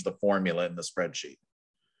not change the formula in the spreadsheet?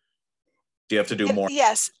 Do you have to do more?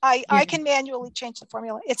 Yes, I can manually change the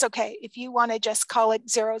formula. It's okay if you want to just call it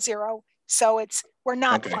 00. So we're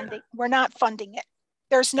not funding it.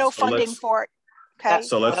 There's no funding for it. Okay.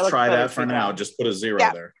 So let's try that for now. Just put a 0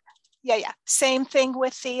 there. Yeah. Same thing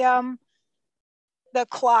with the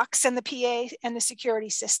clocks and the PA and the security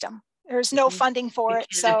system. There's no funding for it.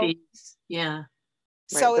 So yeah.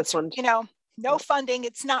 So it's, you know, no funding.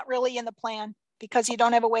 It's not really in the plan because you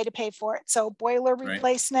don't have a way to pay for it. So boiler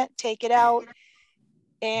replacement, take it out,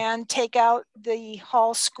 and take out the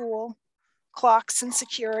hall school clocks and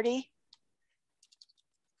security.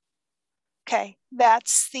 Okay,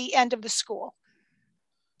 that's the end of the school.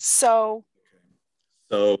 So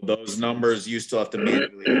those numbers you still have to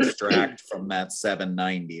manually extract from that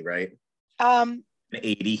 790, right?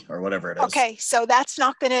 80 or whatever it is. Okay, so that's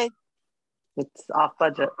not going to. It's off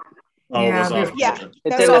budget. Oh, it was off budget.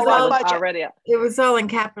 It was all budget already. It was all in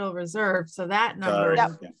capital reserve, so that number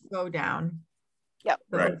will go down. Yep.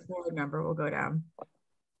 The forward number will go down.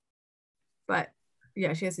 But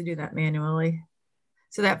yeah, she has to do that manually.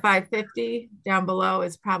 So that 550 down below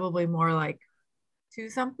is probably more like 2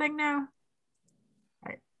 something now.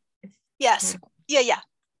 Yes.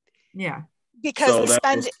 Yeah. Because so the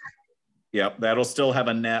spend. Yep, that'll still have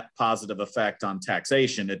a net positive effect on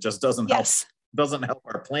taxation. It just doesn't help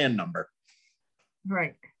our plan number.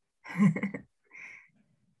 Right.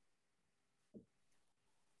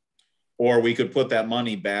 Or we could put that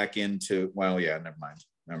money back into, well, yeah, never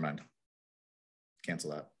mind.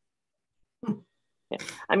 Cancel that.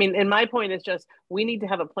 I mean, and my point is just, we need to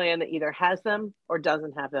have a plan that either has them or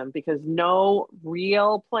doesn't have them, because no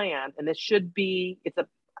real plan, and this should be, it's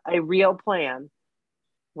a real plan.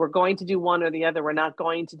 We're going to do one or the other. We're not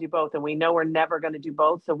going to do both. And we know we're never going to do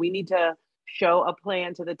both. So we need to show a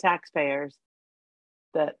plan to the taxpayers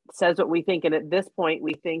that says what we think. And at this point,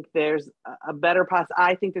 we think there's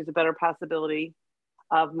I think there's a better possibility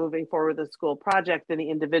of moving forward with the school project than the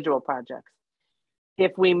individual projects.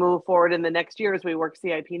 If we move forward in the next year, as we work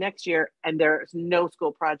CIP next year, and there's no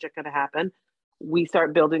school project going to happen, we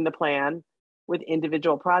start building the plan with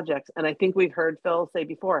individual projects. And I think we've heard Phil say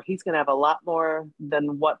before, he's going to have a lot more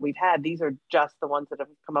than what we've had. These are just the ones that have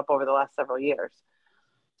come up over the last several years.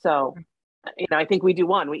 So, you know, I think we do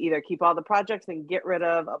one. We either keep all the projects and get rid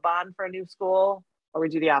of a bond for a new school, or we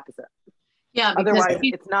do the opposite. Yeah. Otherwise,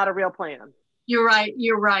 it's not a real plan. You're right,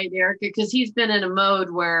 Erica, because he's been in a mode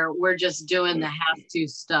where we're just doing the have-to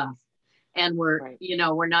stuff. And we're, you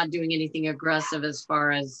know, we're not doing anything aggressive as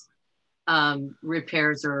far as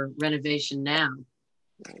repairs or renovation now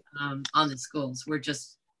on the schools. We're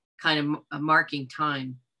just kind of marking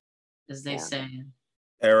time, as they say.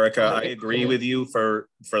 Erica, I agree with you for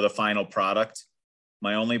the final product.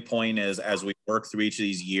 My only point is, as we work through each of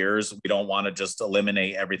these years, we don't want to just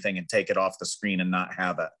eliminate everything and take it off the screen and not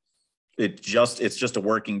have it. It's just a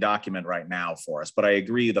working document right now for us. But I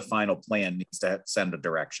agree, the final plan needs to send a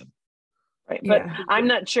direction. Right. But I'm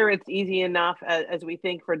not sure it's easy enough as we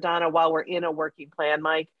think for Donna, while we're in a working plan,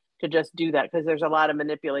 Mike, to just do that, because there's a lot of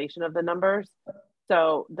manipulation of the numbers.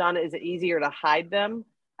 So Donna, is it easier to hide them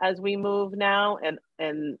as we move now?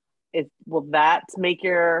 And will that make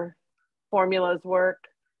your formulas work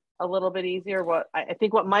a little bit easier? What I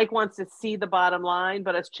think what Mike wants to see the bottom line,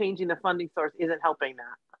 but us changing the funding source isn't helping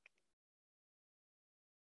that.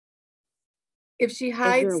 If she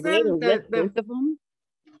hides them,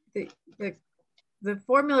 the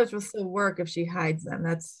formulas will still work if she hides them.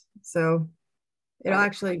 That's so it'll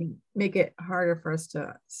actually make it harder for us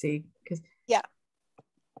to see. Because yeah,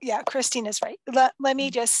 Christine is right. Let me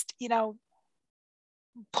just, you know,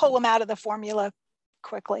 pull them out of the formula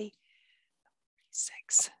quickly.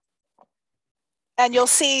 6. And you'll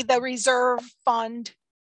see the reserve fund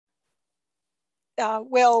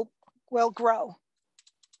will grow.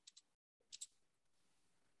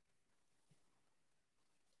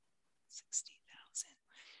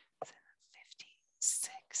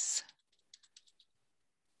 60,756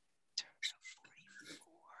 turns to 44,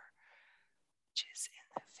 which is in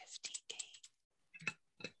the 58.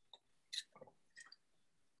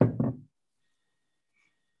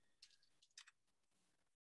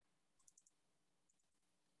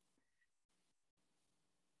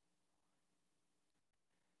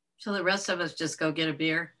 So the rest of us just go get a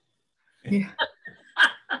beer. Yeah.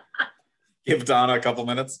 Give Donna a couple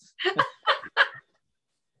minutes.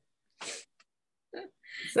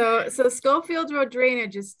 So Schofield Road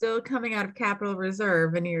drainage is still coming out of capital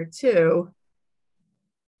reserve in year 2.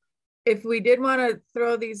 If we did want to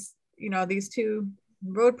throw these, you know, these 2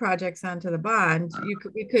 road projects onto the bond,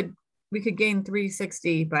 we could gain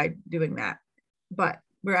 360 by doing that, but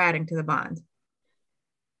we're adding to the bond.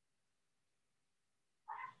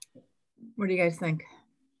 What do you guys think?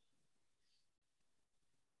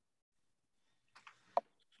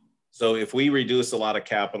 So if we reduce a lot of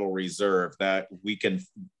capital reserve, that we can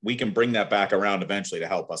bring that back around eventually to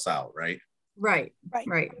help us out, right? Right.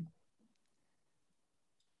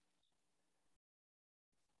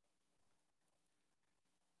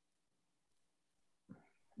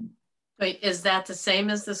 Wait, is that the same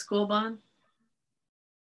as the school bond?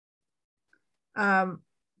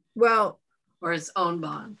 Well, or its own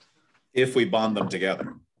bond? If we bond them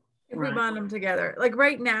together. If we bond them together. Like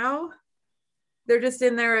right now, they're just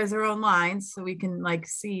in there as their own lines, so we can like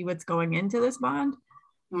see what's going into this bond.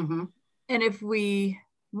 Mm-hmm. And if we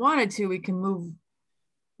wanted to, we can move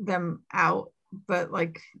them out. But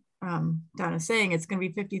like Donna's saying, it's going to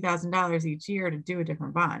be $50,000 each year to do a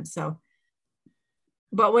different bond. So,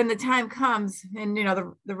 but when the time comes and, you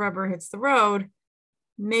know, the rubber hits the road,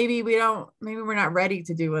 maybe we're not ready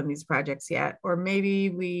to do one of these projects yet. Or maybe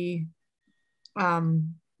we,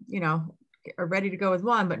 you know, are ready to go with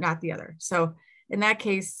one, but not the other. So in that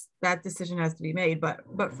case, that decision has to be made. But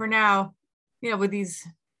for now, you know, with these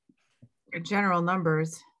general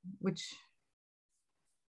numbers, which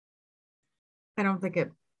I don't think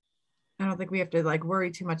we have to like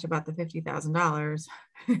worry too much about the $50,000.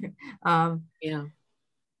 Yeah.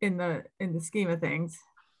 In the scheme of things.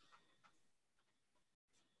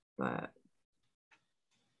 But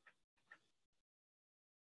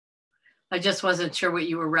I just wasn't sure what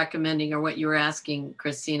you were recommending or what you were asking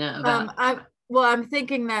Christina about. I'm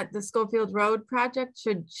thinking that the Schofield Road project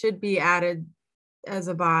should be added as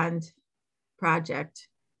a bond project,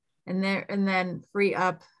 and then free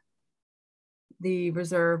up the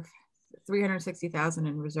reserve, 360,000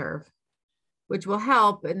 in reserve, which will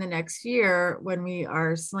help in the next year when we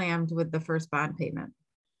are slammed with the first bond payment.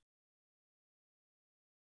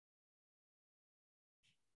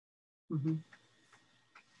 Mm-hmm.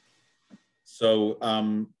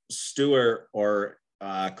 So Stuart or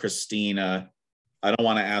Christina, I don't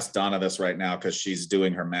want to ask Donna this right now because she's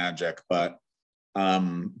doing her magic, but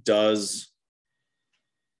does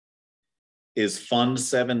is Fund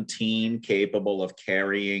 17 capable of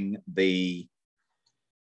carrying the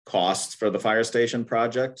costs for the fire station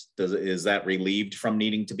project? Is that relieved from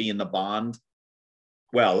needing to be in the bond?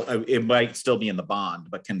 Well, it might still be in the bond,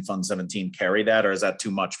 but can Fund 17 carry that, or is that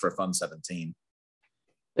too much for Fund 17?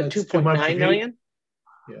 The That's too much 2.9 million?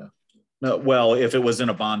 Yeah. No, well, if it was in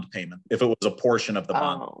a bond payment, if it was a portion of the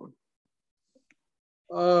bond.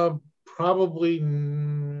 Probably.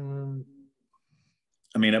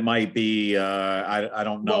 I mean, it might be, I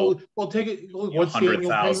don't know. Well, take it. What's the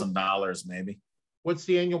annual payment? $100,000 maybe. What's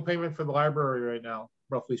the annual payment for the library right now,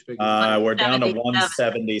 roughly speaking? We're down to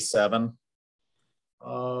 177.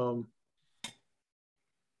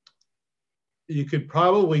 You could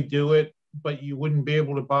probably do it, but you wouldn't be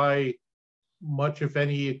able to buy much, if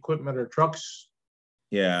any, equipment or trucks.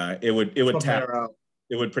 Yeah, it would tap.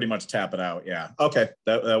 It would pretty much tap it out. Yeah. Okay.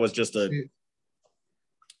 That was just a.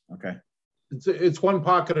 Okay. It's one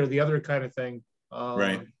pocket or the other kind of thing.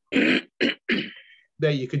 Right.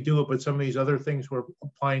 That you could do it, but some of these other things we're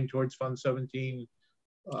applying towards Fund 17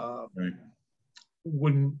 right.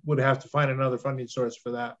 would have to find another funding source for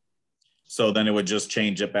that. So then it would just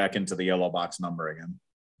change it back into the yellow box number again.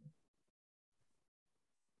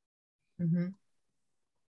 Mm-hmm.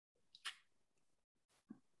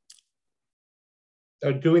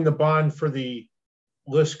 Doing the bond for the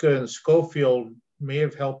Liska and Schofield may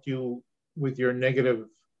have helped you with your negative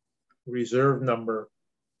reserve number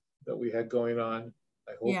that we had going on.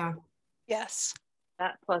 I hope. Yeah. Yes.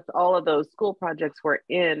 That plus all of those school projects were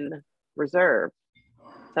in reserve.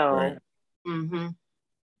 So. Right. Mm-hmm.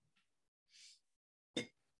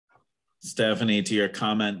 Stephanie, to your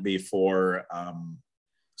comment before,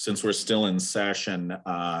 since we're still in session,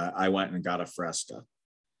 I went and got a Fresca.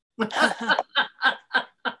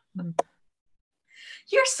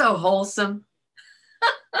 You're so wholesome.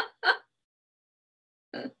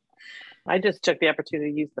 I just took the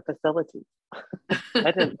opportunity to use the facility.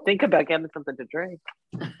 I didn't think about getting something to drink.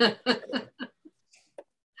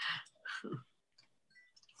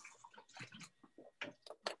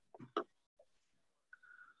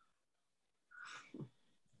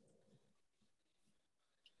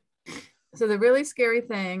 So the really scary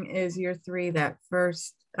thing is year 3, that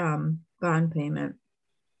first bond payment.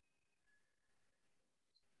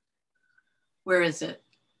 Where is it?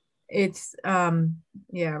 It's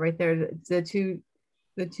yeah, right there. It's the 2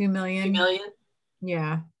 million. 2 million?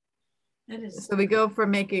 Yeah. That is. So we go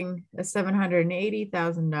from making a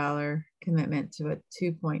 $780,000 commitment to a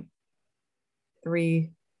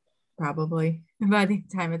 2.3 probably by the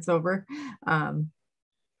time it's over.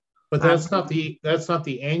 But that's not the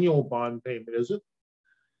annual bond payment, is it?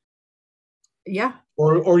 Yeah.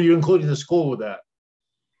 Or are you including the school with that?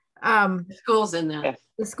 The school's in that. Yes.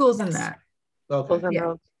 The school's in that. Okay.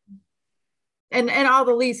 Yeah. And all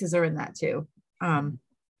the leases are in that too. All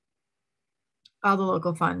the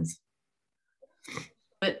local funds.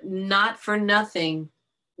 But not for nothing,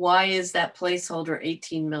 why is that placeholder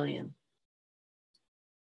 18 million?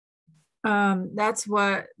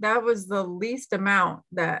 That was the least amount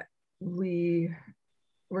that we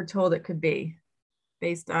were told it could be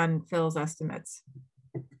based on Phil's estimates.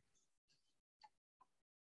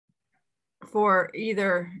 For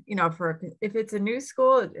either, if it's a new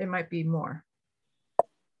school, it might be more.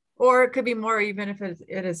 Or it could be more even if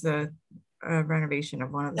it is a renovation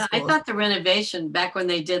of one of the schools. I thought the renovation, back when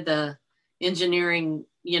they did the engineering,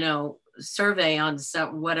 survey on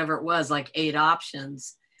whatever it was, like 8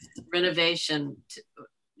 options, renovation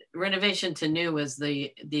to new was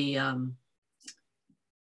the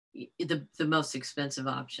most expensive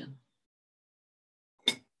option.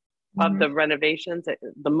 Of the renovations,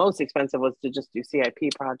 the most expensive was to just do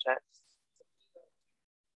CIP projects.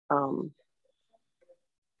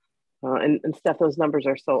 And Steph, those numbers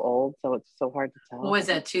are so old, so it's so hard to tell. What was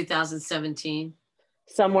that, 2017?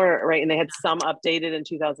 Somewhere, right, and they had some updated in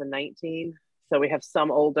 2019. So we have some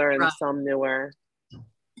older and some newer.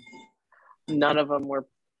 None of them were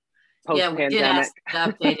post-pandemic. Yeah, we did ask it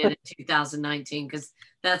updated in 2019 because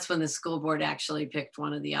that's when the school board actually picked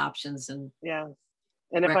one of the options. And yeah,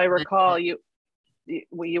 and if I recall, you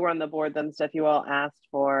were on the board then, Steph, you all asked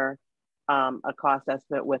for a cost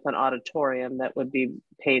estimate with an auditorium that would be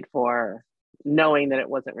paid for, knowing that it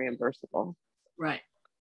wasn't reimbursable. Right.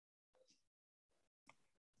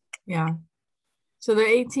 Yeah. So the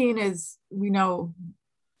 18 is, we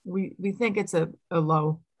think it's a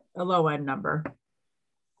low end number.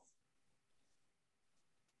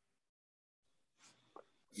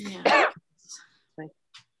 Yeah.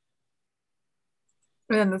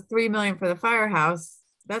 And then the 3 million for the firehouse,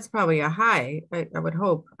 that's probably a high, I would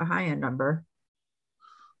hope, a high end number.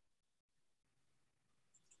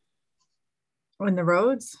 On the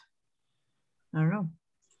roads? I don't know.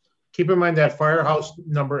 Keep in mind that firehouse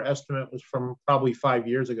number estimate was from probably 5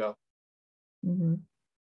 years ago. Mm-hmm.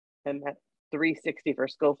 And that 360 for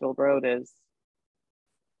Schofield Road is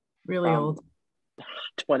really old.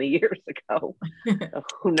 20 years ago.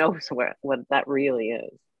 Who knows what that really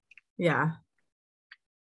is? Yeah.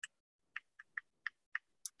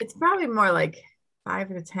 It's probably more like 5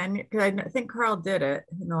 to 10, because I think Carl did it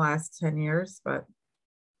in the last 10 years, but.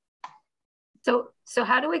 So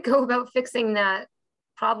how do we go about fixing that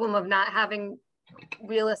problem of not having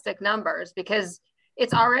realistic numbers? Because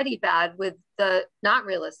it's already bad with the not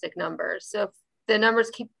realistic numbers. So if the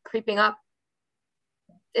numbers keep creeping up,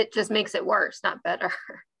 it just makes it worse, not better.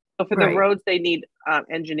 So for the roads, they need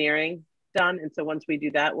engineering done. And so once we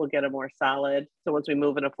do that, we'll get a more solid. So once we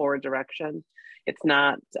move in a forward direction, it's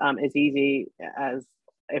not as easy as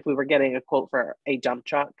if we were getting a quote for a dump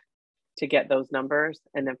truck to get those numbers.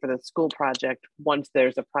 And then for the school project, once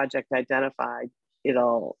there's a project identified,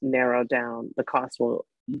 it'll narrow down. The cost will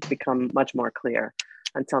become much more clear.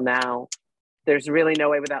 Until now, there's really no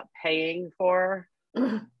way without paying for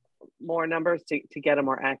more numbers to get a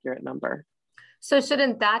more accurate number. So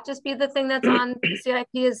shouldn't that just be the thing that's on CIP?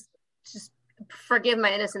 Is just, forgive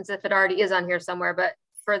my innocence if it already is on here somewhere, but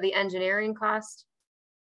for the engineering cost?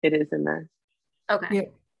 It is in there. Okay. Yeah.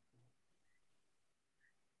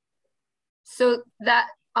 So that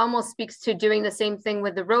almost speaks to doing the same thing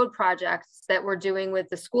with the road projects that we're doing with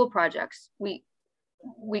the school projects. We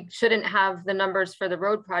shouldn't have the numbers for the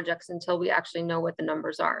road projects until we actually know what the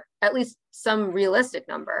numbers are, at least some realistic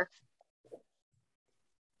number.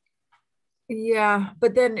 Yeah,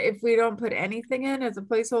 but then if we don't put anything in as a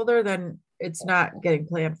placeholder, then it's not getting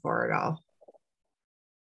planned for at all.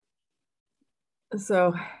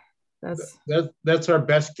 So that's our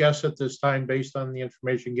best guess at this time based on the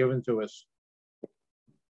information given to us.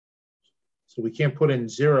 So we can't put in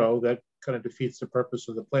 0. That kind of defeats the purpose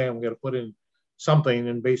of the plan. We got to put in something,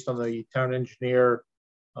 and based on the town engineer,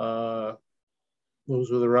 those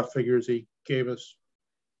were the rough figures he gave us.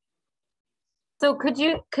 So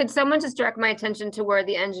could someone just direct my attention to where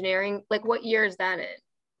the engineering, like what year is that in?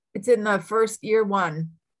 It's in the first year 1.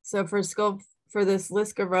 So for scope for this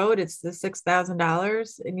Liska Road, it's the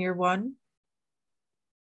 $6,000 in year 1.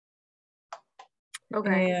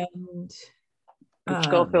 Okay. And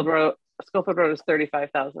Schofield Road is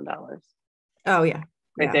 $35,000. Oh yeah.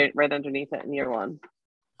 Right there, right underneath it in year 1.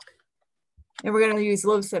 And we're going to use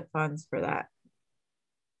LoCIP funds for that.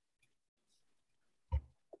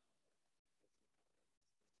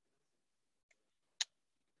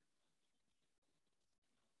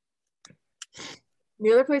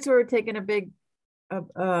 The other place where we're taking a big,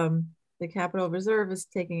 the capital reserve is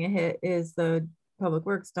taking a hit is the public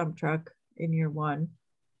works dump truck in year 1.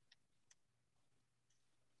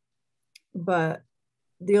 But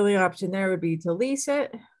the only option there would be to lease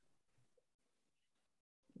it,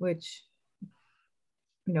 which,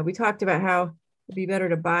 you know, we talked about how it'd be better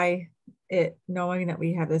to buy it knowing that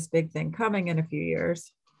we have this big thing coming in a few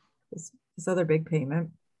years, this other big payment,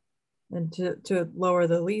 and to lower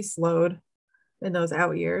the lease load in those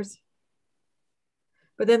out years.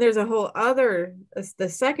 But then there's a whole other, the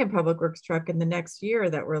second public works truck in the next year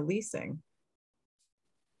that we're leasing.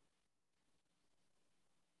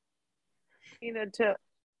 You know,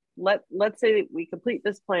 let's say we complete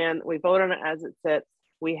this plan, we vote on it as it sits,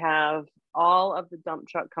 we have all of the dump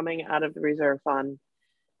truck coming out of the reserve fund,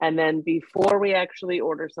 and then before we actually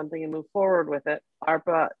order something and move forward with it,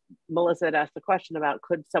 ARPA, Melissa had asked the question about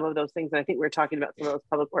could some of those things, and I think we were talking about some of those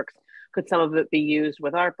public works, could some of it be used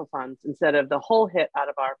with ARPA funds instead of the whole hit out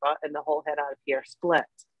of ARPA and the whole hit out of here split?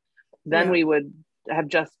 Then we would have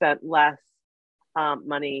just spent less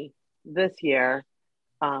money this year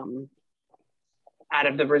out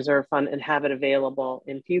of the reserve fund and have it available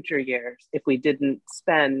in future years if we didn't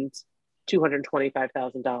spend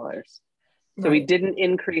 $225,000. So we didn't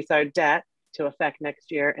increase our debt to affect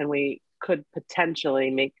next year, and we could potentially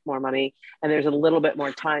make more money. And there's a little bit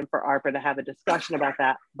more time for ARPA to have a discussion about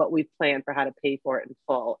that, but we plan for how to pay for it in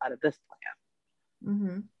full out of this plan.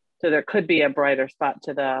 Mm-hmm. So there could be a brighter spot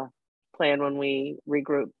to the plan when we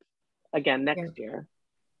regroup again next year.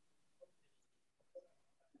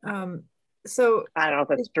 So I don't know if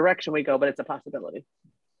that's the direction we go, but it's a possibility.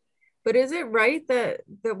 But is it right that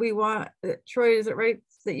we want, Troy, is it right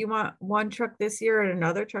that you want one truck this year and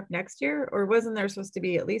another truck next year? Or wasn't there supposed to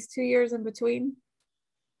be at least 2 years in between?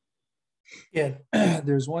 Yeah,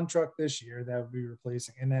 there's one truck this year that would be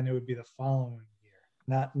replacing, and then it would be the following year,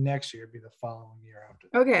 not next year, it'd be the following year after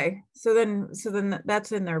that. Okay, so then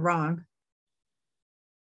that's in there wrong.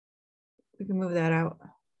 We can move that out.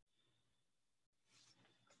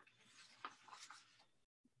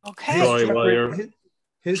 Okay. Troy, while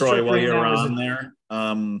you're right on there,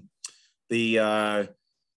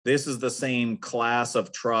 this is the same class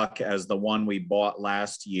of truck as the one we bought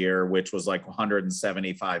last year, which was like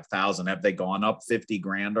 175,000. Have they gone up 50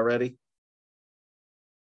 grand already?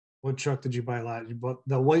 What truck did you buy last? You bought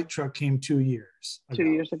the white truck came 2 years ago. 2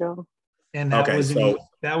 years ago. And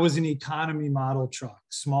that was an economy model truck,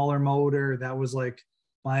 smaller motor. That was like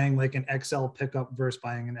buying like an XL pickup versus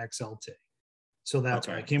buying an XLT. So that's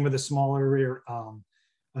why it came with a smaller rear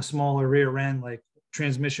end, like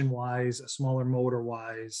transmission wise, a smaller motor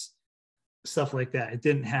wise, stuff like that. It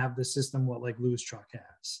didn't have the system what like Lou's truck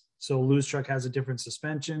has. So Lou's truck has a different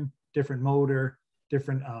suspension, different motor,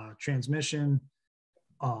 different transmission.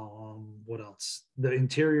 What else? The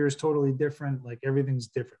interior is totally different. Like everything's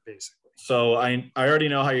different basically. So I already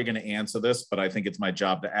know how you're going to answer this, but I think it's my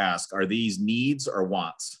job to ask: are these needs or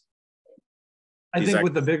wants? I think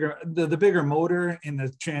with the bigger motor and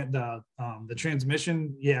the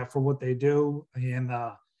transmission, yeah, for what they do, and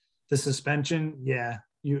the suspension, yeah,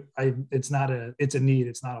 it's a need,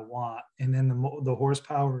 it's not a want. And then the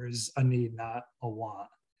horsepower is a need, not a want.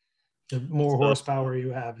 The more horsepower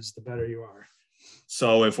you have, is the better you are.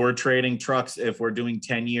 So if we're trading trucks, if we're doing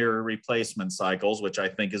 10-year replacement cycles, which I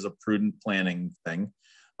think is a prudent planning thing,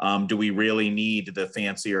 do we really need the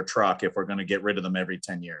fancier truck if we're going to get rid of them every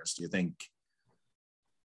 10 years? Do you think?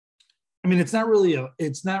 I mean, it's not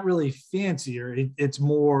really fancier. It's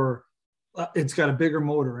more, it's got a bigger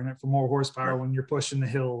motor in it for more horsepower when you're pushing the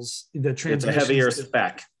hills. The transmission. It's a heavier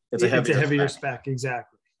spec. It's a heavier spec.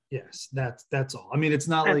 Exactly. Yes, that's all. I mean, it's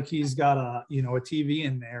not like he's got a TV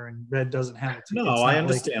in there and Red doesn't have it. No, I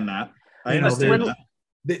understand that. I understand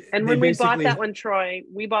that. When we bought that one, Troy,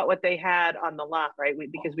 we bought what they had on the lot, right?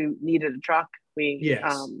 Because we needed a truck. We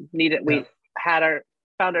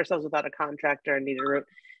found ourselves without a contractor and needed a route.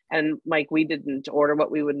 And Mike, we didn't order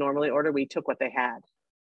what we would normally order. We took what they had.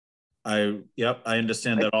 I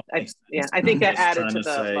understand that. I think that added to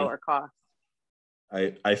the lower cost.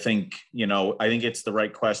 I think it's the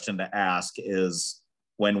right question to ask is,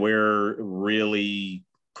 when we're really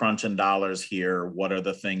crunching dollars here, what are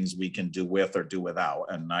the things we can do with or do without?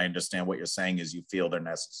 And I understand what you're saying is you feel they're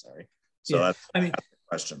necessary. So that's the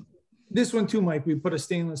question. This one too, Mike, we put a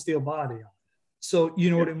stainless steel body on. So,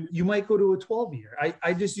 what I mean? You might go to a 12-year.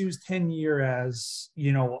 I just use 10-year as,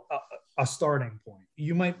 a starting point.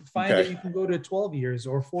 You might find that you can go to 12 years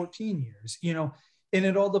or 14 years, and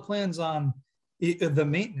it all depends on the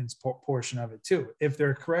maintenance portion of it too. If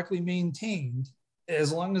they're correctly maintained,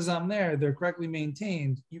 as long as I'm there, they're correctly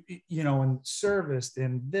maintained, and serviced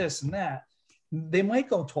and this and that, they might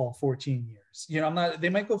go 12, 14 years. They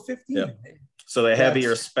might go 15. Yeah. So the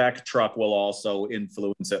heavier spec truck will also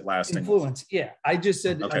influence it lasting. Yeah. I just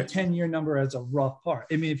said a 10-year number as a rough part.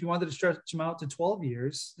 I mean, if you wanted to stretch them out to 12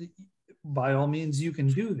 years, by all means, you can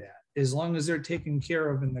do that, as long as they're taken care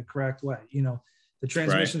of in the correct way. The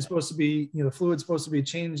transmission's supposed to be, the fluid's supposed to be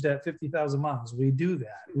changed at 50,000 miles. We do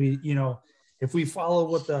that. If we follow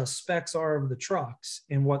what the specs are of the trucks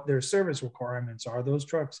and what their service requirements are, those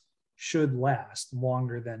trucks should last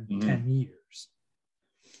longer than 10 years.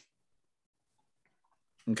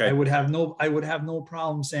 Okay. I would have no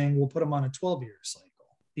problem saying we'll put them on a 12-year cycle.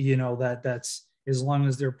 That's as long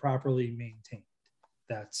as they're properly maintained.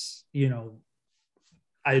 That's,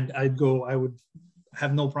 I would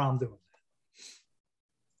have no problem doing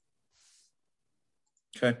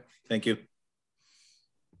that. Okay, thank you.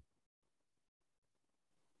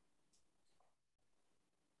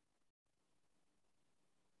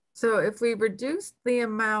 So if we reduce the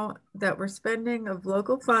amount that we're spending of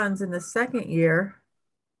local funds in the second year,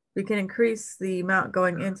 we can increase the amount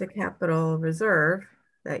going into capital reserve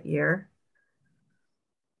that year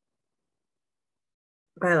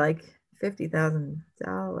by like $50,000.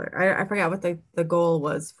 I forgot what the goal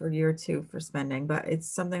was for year 2 for spending, but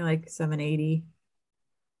it's something like 780.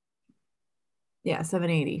 Yeah,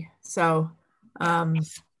 780. So,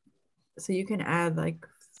 so you can add like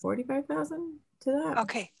 45,000 to that.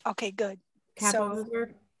 Okay, good. Capital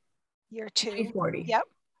reserve. Year 2. 340. Yep.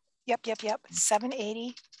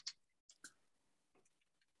 780.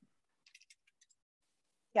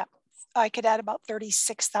 Yep. I could add about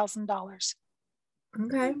 $36,000.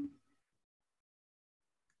 Okay.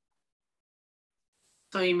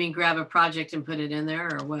 So you mean grab a project and put it in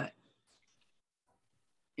there, or what?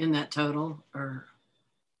 In that total, or?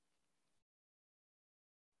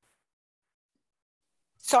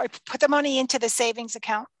 So I put the money into the savings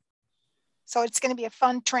account. So it's going to be a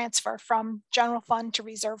fund transfer from general fund to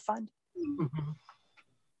reserve fund. Mm-hmm.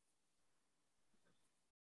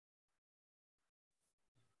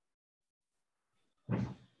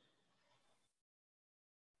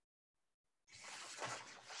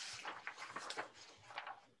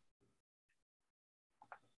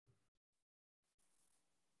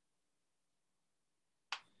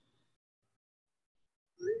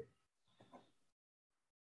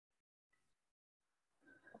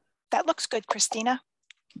 That looks good, Christina.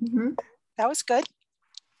 Mm-hmm. That was good.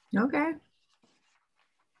 Okay.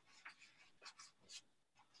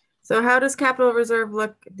 So how does capital reserve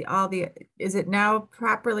look? Is it now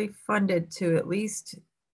properly funded to at least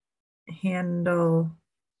handle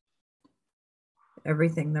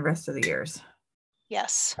everything the rest of the years?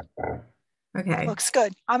 Yes. Okay. Looks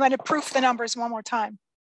good. I'm going to proof the numbers one more time.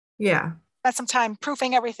 Yeah. Spent some time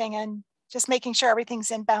proofing everything and just making sure everything's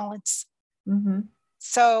in balance. Mm-hmm.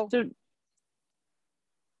 So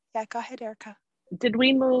yeah, go ahead, Erica. Did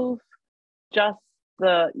we move just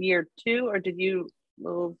the year 2, or did you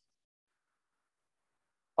move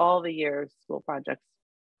all the years school projects?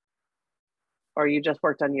 Or you just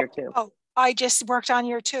worked on year 2? Oh, I just worked on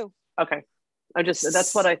year 2. Okay.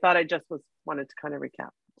 That's what I thought. I just wanted to kind of recap.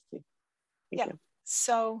 Thank you.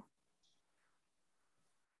 So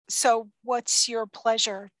what's your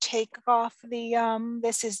pleasure? Take off the,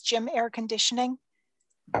 this is gym air conditioning.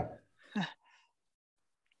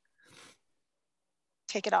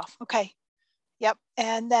 Take it off. Okay. Yep.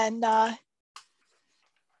 And then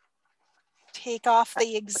take off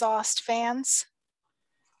the exhaust fans.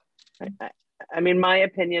 I mean, my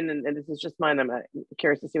opinion, and this is just mine, I'm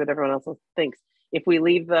curious to see what everyone else thinks. If we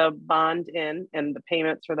leave the bond in and the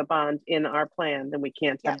payments for the bond in our plan, then we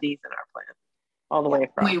can't have these in our plan all the way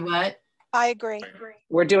across. Wait, what? I agree.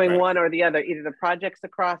 We're doing one or the other, either the projects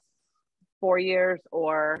across 4 years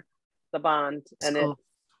or the bond, and it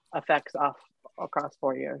affects off across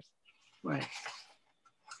 4 years. Right.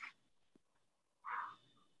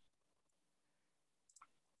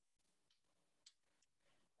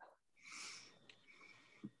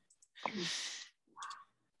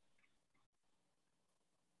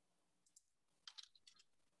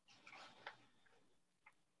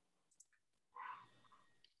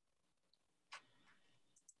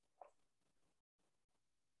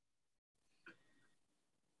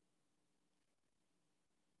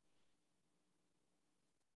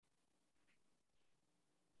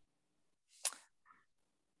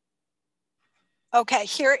 Okay,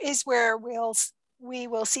 here is where we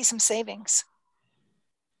will see some savings.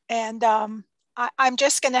 And I'm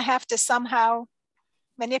just going to have to somehow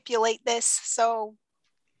manipulate this. So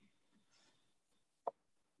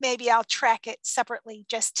maybe I'll track it separately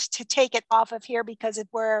just to take it off of here, because if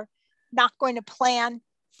we're not going to plan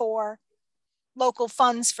for local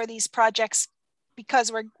funds for these projects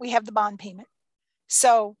because we have the bond payment.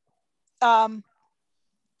 So I'll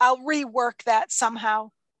rework that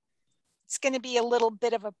somehow. It's going to be a little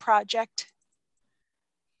bit of a project.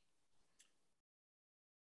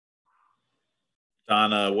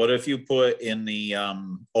 Donna, what if you put in the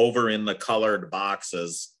over in the colored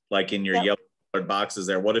boxes, like in your yellow colored boxes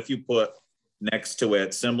there, what if you put next to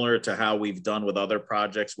it, similar to how we've done with other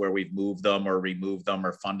projects where we've moved them or removed them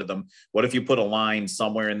or funded them, what if you put a line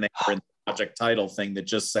somewhere in there in the project title thing that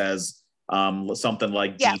just says something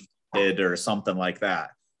like defunded or something like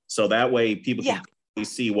that? So that way people can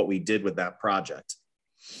see what we did with that project.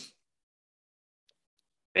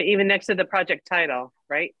 But even next to the project title,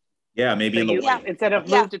 right? Yeah, maybe so in the instead of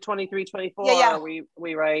move to 23, 24,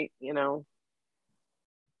 we write, you know.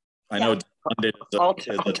 I know defunded is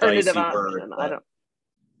a dicey word. I don't.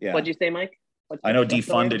 Yeah. What'd you say, Mike? I know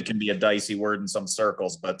defunded can be a dicey word in some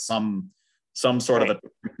circles, but some sort of a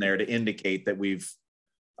term there to indicate that we've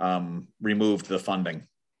removed the funding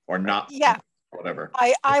or not. Yeah. Whatever.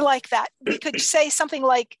 I like that. We could say something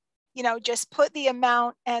like, you know, just put the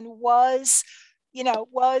amount and was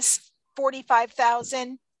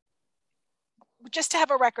 45,000, just to have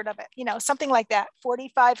a record of it, you know, something like that.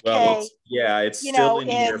 45K. Well, it's still in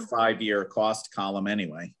your 5-year cost column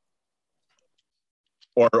anyway.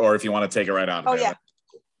 Or if you want to take it right out of there.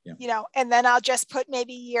 Yeah. You know, and then I'll just put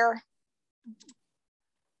maybe year,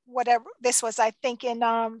 whatever this was, I think in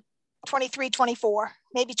 23, 24,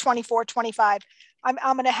 maybe 24, 25. I'm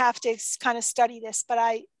going to have to kind of study this, but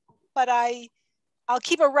I'll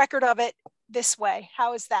keep a record of it this way.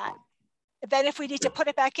 How is that? Then if we need to put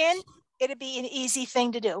it back in, it'd be an easy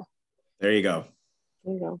thing to do. There you go.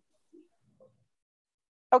 There you go.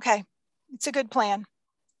 Okay. It's a good plan.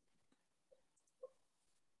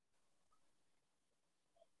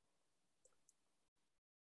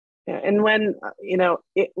 Yeah, and when, you know,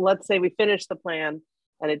 let's say we finish the plan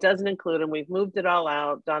and it doesn't include, and we've moved it all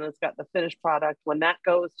out, Donna's got the finished product. When that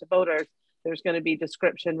goes to voters, there's going to be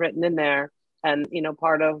description written in there. And, you know,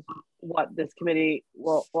 part of what this committee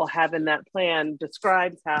will have in that plan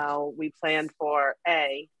describes how we plan for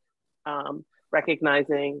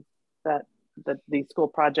recognizing that these school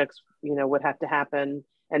projects, you know, would have to happen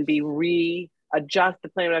and be the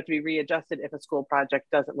plan would have to be readjusted if a school project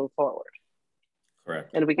doesn't move forward.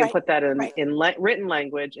 Correct. And we can Right, put that in, right. written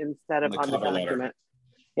language instead of On the on the cover letter. document.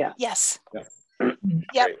 Yeah. Yes. Yeah.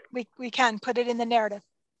 Yep, Great. we can put it in the narrative.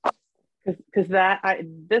 Because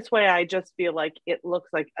this way I just feel like it looks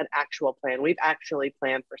like an actual plan. We've actually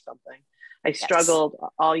planned for something. I struggled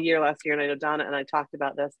all year last year, and I know Donna and I talked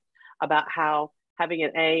about this, about how having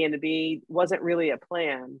an A and a B wasn't really a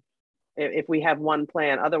plan. If we have one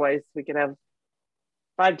plan, otherwise we could have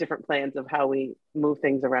 5 different plans of how we move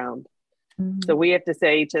things around. So we have to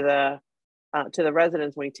say to the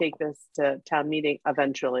residents, when we take this to town meeting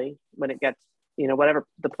eventually, when it gets, whatever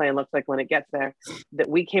the plan looks like when it gets there, that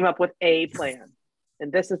we came up with a plan.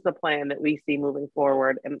 And this is the plan that we see moving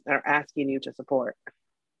forward and are asking you to support.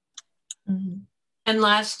 And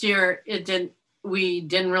last year we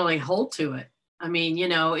didn't really hold to it. I mean,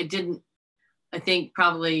 it didn't, I think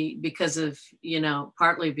probably because of,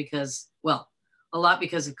 partly because, well, a lot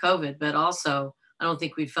because of COVID, but also I don't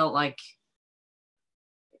think we felt like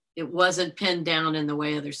it wasn't pinned down in the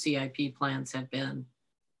way other CIP plans have been,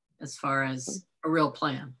 as far as a real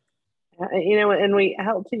plan. And we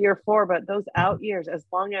held to year 4, but those out years, as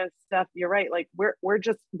long as stuff, you're right, like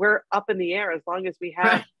we're up in the air as long as we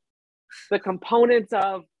have the components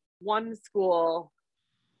of one school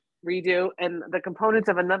redo and the components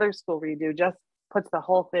of another school redo, just puts the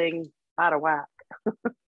whole thing out of whack.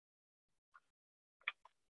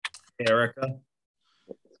 Erica?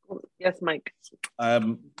 Yes, Mike.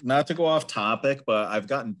 Not to go off topic, but I've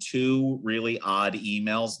gotten 2 really odd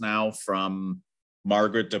emails now from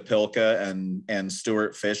Margaret DePilka and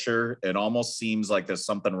Stuart Fisher. It almost seems like there's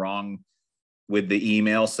something wrong with the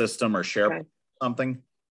email system or SharePoint something.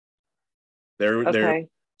 They're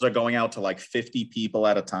going out to like 50 people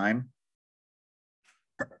at a time.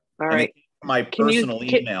 All right. My personal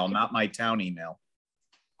email, not my town email.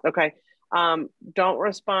 Okay. Don't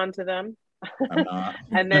respond to them. I'm not.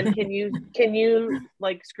 And then can you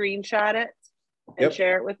like screenshot it and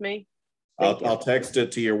share it with me? I'll text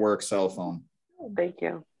it to your work cell phone. Thank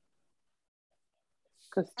you.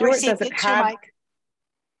 Because Stuart doesn't have. Mike.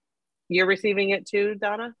 You're receiving it too,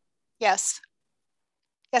 Donna? Yes.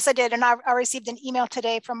 Yes, I did. And I received an email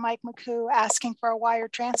today from Mike McCoo asking for a wire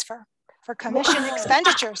transfer for commission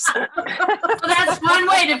expenditures. Well, that's one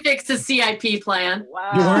way to fix a CIP plan.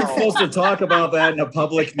 Wow. You weren't supposed to talk about that in a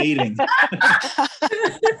public meeting.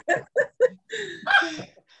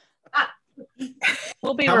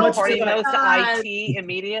 We'll be reporting those to IT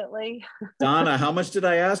immediately. Donna, how much did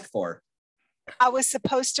I ask for? I was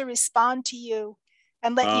supposed to respond to you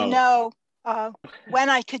and let you know when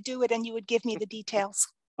I could do it, and you would give me the details.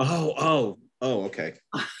 Oh, okay.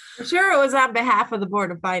 I'm sure it was on behalf of the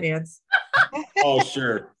Board of Finance. Oh,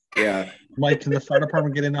 sure. Yeah. Mike, can the fire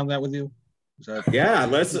department get in on that with you? Yeah,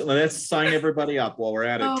 let's sign everybody up while we're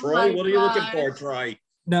at it. Troy, what are you looking for, Troy?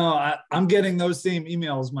 No, I'm getting those same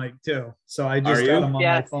emails, Mike, too. So I just got them on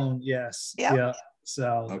my phone. Yes. Yep. Yeah.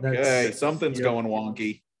 So okay, something's going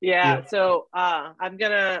wonky. Yeah. So I'm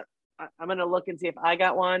gonna look and see if I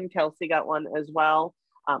got one. Kelsey got one as well.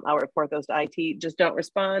 I'll report those to IT. Just don't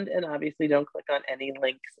respond, and obviously don't click on any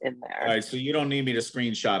links in there. All right. So you don't need me to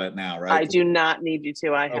screenshot it now, right? I do not need you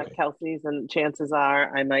to. I have Kelsey's, and chances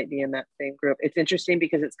are I might be in that same group. It's interesting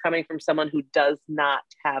because it's coming from someone who does not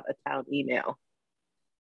have a town email.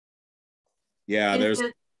 Yeah,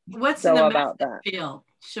 what's in the message field?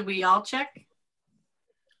 Should we all check?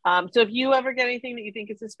 So if you ever get anything that you think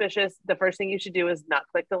is suspicious, the first thing you should do is not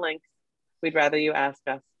click the links. We'd rather you ask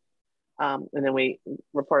us. And then we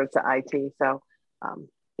report it to IT. So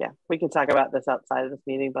yeah, we can talk about this outside of this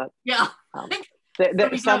meeting, but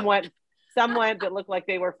some went that looked like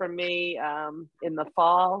they were from me in the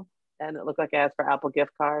fall, and it looked like I asked for Apple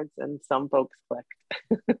gift cards, and some folks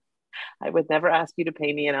clicked. I would never ask you to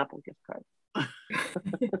pay me an Apple gift card.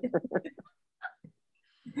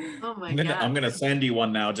 Oh my God. I'm gonna send you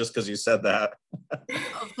one now just because you said that.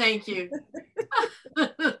 Oh, thank you.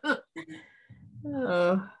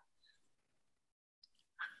 Oh.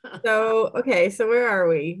 So, okay, so where are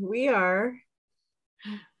we? We are.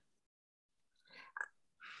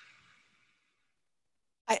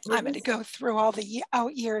 I'm going to go through all the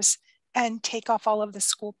out years and take off all of the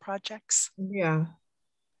school projects. Yeah.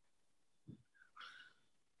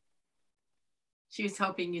 She was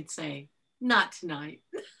hoping you'd say, not tonight.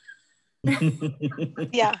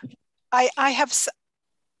 Yeah, I have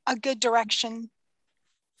a good direction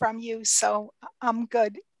from you, so I'm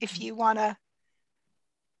good if you want to,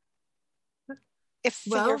 if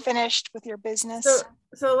you're finished with your business.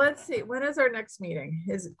 So let's see, when is our next meeting?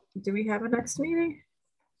 Do we have a next meeting?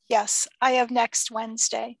 Yes, I have next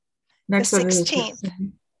Wednesday, the 16th.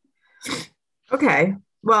 Okay,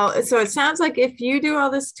 well, so it sounds like if you do all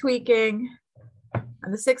this tweaking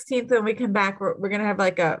on the 16th, when we come back, we're going to have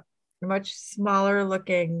like a much smaller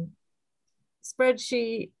looking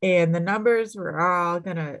spreadsheet, and the numbers we're all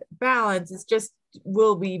going to balance. It's just,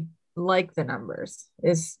 will we like the numbers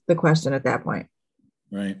is the question at that point.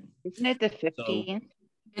 Right. Isn't it the 15th?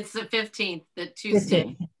 It's the 15th, the Tuesday.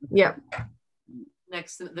 15th. Yep.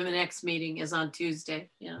 The next meeting is on Tuesday.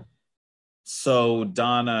 Yeah. So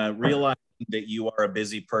Donna, realizing that you are a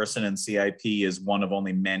busy person and CIP is one of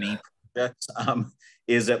only many projects,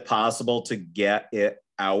 is it possible to get it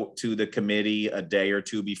out to the committee a day or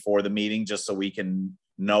two before the meeting, just so we can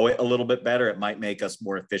know it a little bit better? It might make us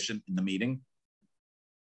more efficient in the meeting.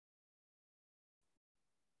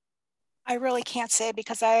 I really can't say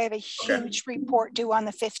because I have a huge report due on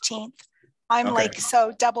the 15th. I'm like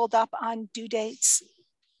so doubled up on due dates.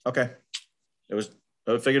 Okay.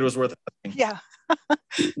 I figured it was worth it. Yeah.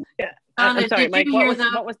 Yeah. I'm sorry, Mike,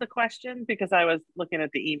 what was the question? Because I was looking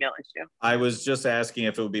at the email issue. I was just asking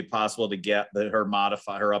if it would be possible to get her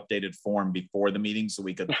updated form before the meeting so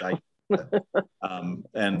we could type it.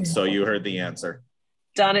 And so you heard the answer.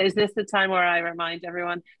 Donna, is this the time where I remind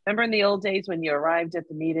everyone? Remember in the old days when you arrived at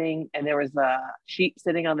the meeting and there was a sheet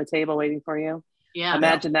sitting on the table waiting for you? Yeah.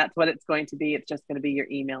 Imagine that's what it's going to be. It's just going to be your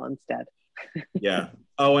email instead. Yeah.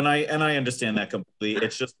 Oh, and I understand that completely.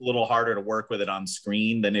 It's just a little harder to work with it on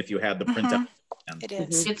screen than if you had the printout. It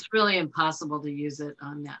is. It's really impossible to use it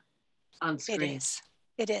on screen. It is.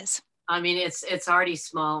 It is. I mean, it's already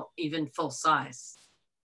small, even full size.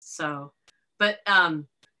 So, but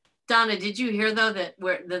Donna, did you hear though that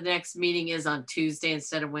the next meeting is on Tuesday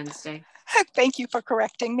instead of Wednesday? Thank you for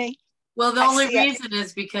correcting me. Well, the only reason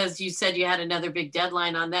is because you said you had another big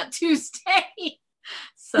deadline on that Tuesday.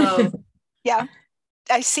 So yeah,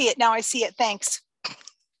 I see it now. I see it. Thanks. I'm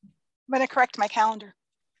going to correct my calendar.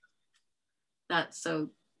 So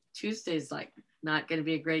Tuesday's like not going to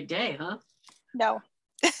be a great day, huh? No.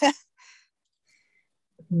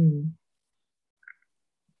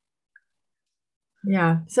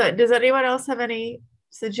 Yeah. So does anyone else have any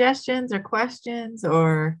suggestions or questions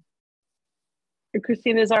or?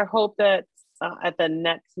 Christine, is our hope that at the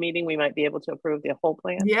next meeting we might be able to approve the whole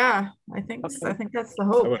plan? Yeah, I think that's the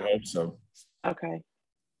hope. I would hope so. Okay.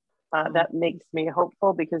 That makes me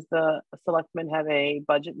hopeful because the selectmen have a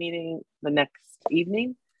budget meeting the next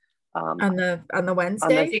evening. On the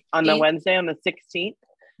Wednesday? On the Wednesday, on the 16th.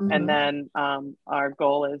 And then our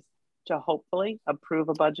goal is to hopefully approve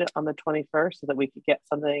a budget on the 21st so that we could get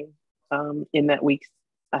something in that week's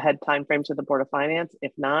ahead time frame to the Board of Finance.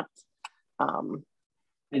 If not,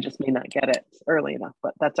 we just may not get it early enough,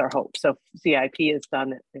 but that's our hope. So CIP is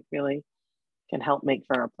done. It really can help make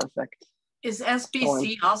for a perfect. Is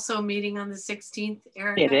SBC also meeting on the 16th,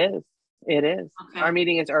 Erica? It is. It is. Okay. Our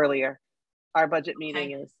meeting is earlier. Our budget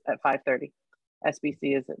meeting is at 5:30.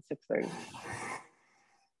 SBC is at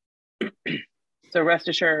 6:30. So rest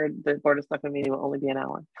assured, the Board of Selectmen meeting will only be an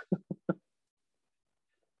hour.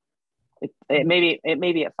 it may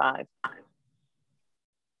be at 5.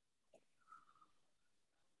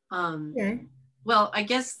 Well, I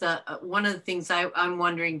guess one of the things I'm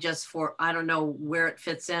wondering, just for, I don't know where it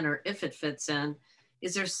fits in or if it fits in,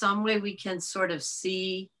 is there some way we can sort of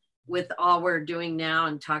see with all we're doing now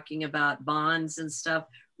and talking about bonds and stuff,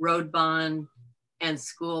 road bond and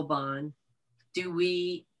school bond,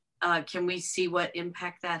 can we see what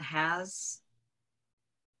impact that has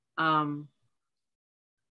at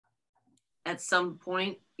some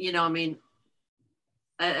point? You know, I mean,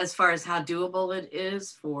 as far as how doable it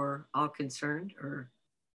is for all concerned, or?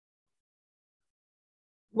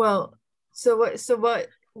 Well, so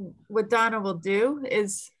what Donna will do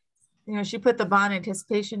is, you know, she put the bond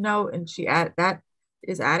anticipation note and that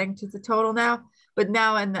is adding to the total now, but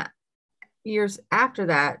now in the years after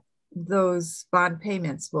that, those bond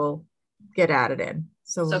payments will get added in.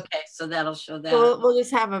 So okay, so that'll show that. We'll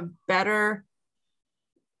just have a better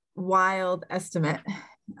wild estimate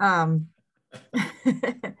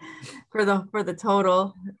for the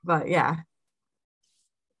total, but yeah,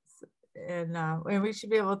 and we should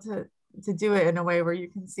be able to do it in a way where you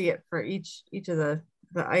can see it for each of the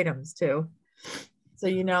items too, so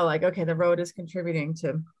you know, like, okay, the road is contributing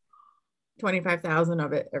to 25,000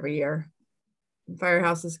 of it every year,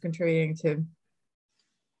 firehouse is contributing to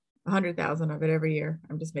 100,000 of it every year.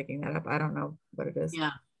 I'm just making that up. I don't know what it is.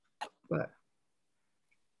 Yeah, but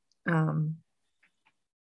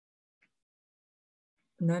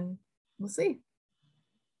and then we'll see.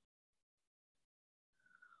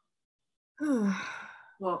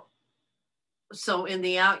 well, so in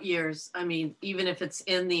the out years, I mean, even if it's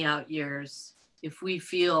in the out years, if we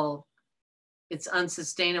feel it's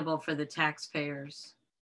unsustainable for the taxpayers,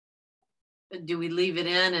 do we leave it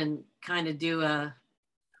in and kind of do a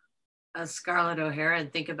Scarlett O'Hara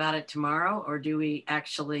and think about it tomorrow, or do we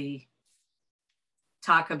actually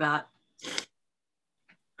talk about,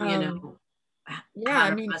 Yeah, how I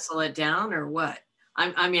to mean, muscle it down, or what?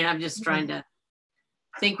 I'm just trying to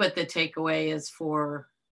think what the takeaway is for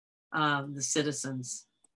the citizens.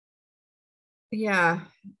 yeah,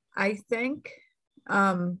 I think,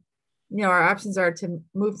 our options are to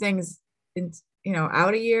move things in,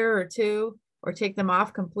 out a year or two, or take them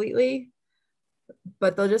off completely,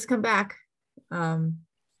 but they'll just come back.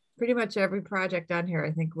 Pretty much every project on here,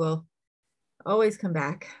 I think, will always come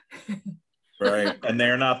back. Right. And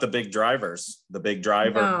they're not the big drivers. The big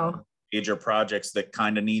driver, No. major projects that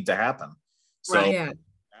kind of need to happen. So Right. Yeah.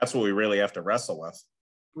 that's what we really have to wrestle with.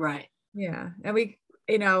 Right. Yeah. And we,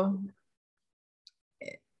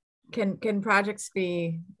 can projects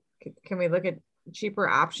be, can we look at cheaper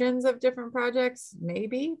options of different projects?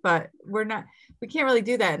 Maybe, but we can't really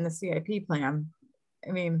do that in the CIP plan.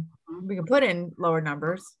 I mean, we can put in lower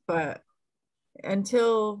numbers, but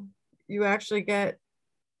until you actually get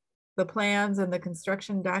the plans and the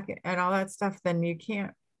construction document and all that stuff, then you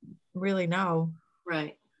can't really know.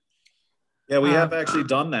 Right. Yeah, we have actually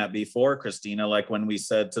done that before, Christina. Like when we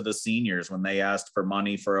said to the seniors, when they asked for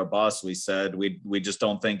money for a bus, we said, we just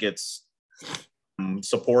don't think it's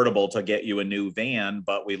supportable to get you a new van,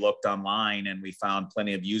 but we looked online and we found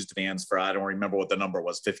plenty of used vans for, I don't remember what the number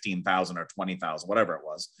was, 15,000 or 20,000, whatever it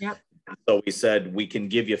was. Yep. So we said, we can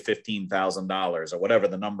give you $15,000 or whatever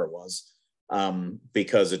the number was,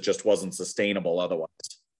 because it just wasn't sustainable otherwise.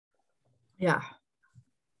 Yeah.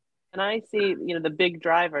 And I see, the big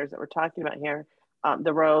drivers that we're talking about here,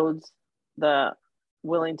 the roads, the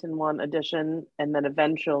Willington One addition, and then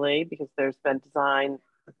eventually, because there's been design,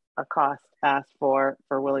 a cost asked for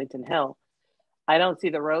Willington Hill. I don't see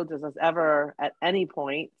the roads as us ever at any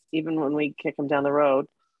point, even when we kick them down the road,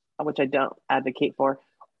 which I don't advocate for,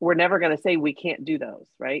 we're never going to say we can't do those,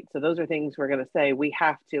 right? So those are things we're going to say we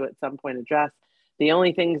have to at some point address. The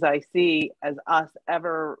only things I see as us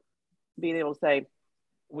ever being able to say,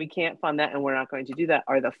 we can't fund that and we're not going to do that,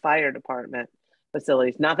 are the fire department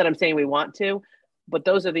facilities. Not that I'm saying we want to, but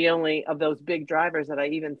those are the only of those big drivers that I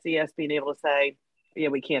even see us being able to say, yeah,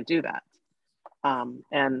 we can't do that.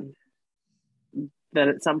 And then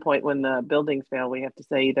at some point when the buildings fail, we have to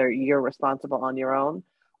say either you're responsible on your own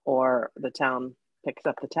or the town picks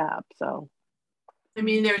up the tab. So, I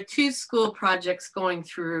mean, there are two school projects going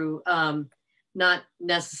through, not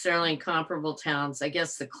necessarily in comparable towns. I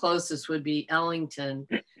guess the closest would be Ellington,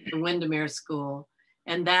 the Windermere School.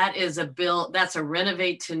 And that is that's a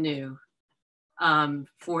renovate to new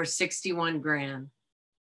for 61 grand.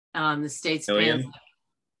 The state's paying,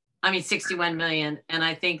 61 million. And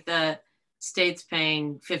I think the state's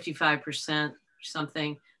paying 55% or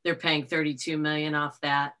something. They're paying 32 million off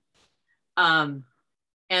that. And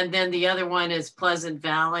then the other one is Pleasant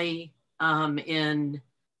Valley in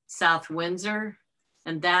South Windsor.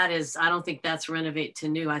 And that is, I don't think that's renovate to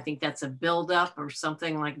new. I think that's a build up or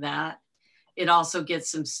something like that. It also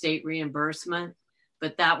gets some state reimbursement,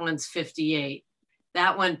 but that one's 58.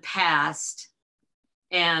 That one passed.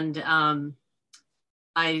 And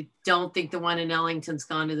I don't think the one in Ellington's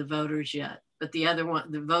gone to the voters yet, but the other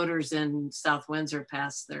one, the voters in South Windsor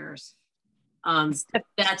passed theirs.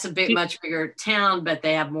 That's a much bigger town, but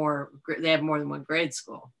they have more than one grade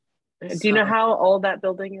school. Do you know how old that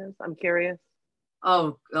building is? I'm curious.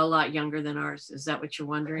 Oh, a lot younger than ours. Is that what you're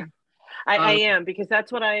wondering? I am, because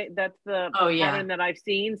that's the pattern that I've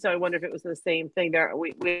seen. So I wonder if it was the same thing.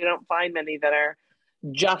 We don't find many that are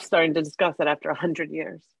just starting to discuss it after 100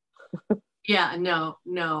 years. Yeah, no.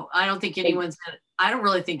 I don't think I don't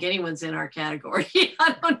really think anyone's in our category.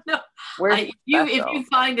 I don't know. If you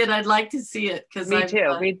find it, I'd like to see it. Because Me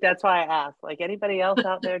too. That's why I asked. Like anybody else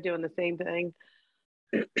out there doing the same thing?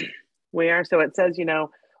 We are. So it says,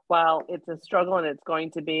 while it's a struggle and it's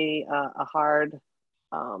going to be a hard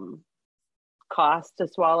cost to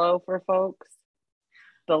swallow for folks,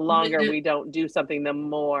 the longer we don't do something, the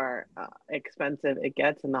more expensive it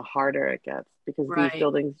gets and the harder it gets, because these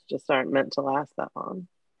buildings just aren't meant to last that long.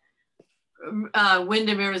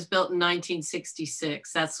 Windermere was built in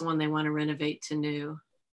 1966. That's the one they want to renovate to new.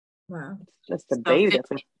 Wow. It's just a baby.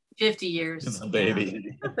 50 years. It's a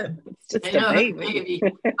baby. It's just a baby.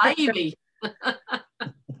 Baby.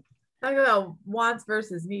 Talk about wants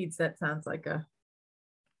versus needs. That sounds like a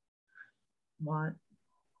want.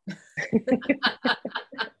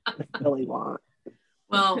 Really want.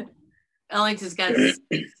 Well, Ellington's got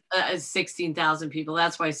 16,000 people.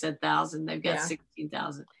 That's why I said 1,000. They've got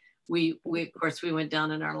 16,000. We of course we went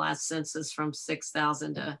down in our last census from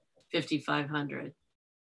 6,000 to 5,500.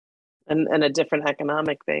 And a different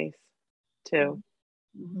economic base too.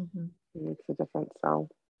 Mm-hmm. It makes a difference. So.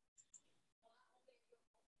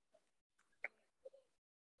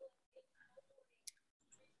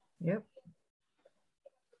 Yep.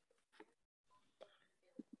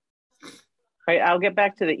 All right, I'll get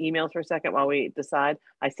back to the emails for a second while we decide.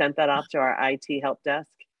 I sent that off to our IT help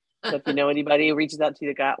desk. So if you know anybody who reaches out to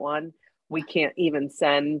you that got one, we can't even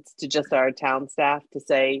send to just our town staff to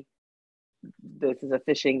say, this is a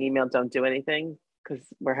phishing email, don't do anything, because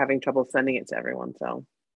we're having trouble sending it to everyone. So.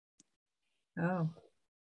 Oh.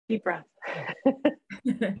 Deep breath.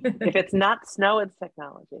 If it's not snow, it's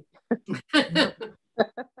technology. I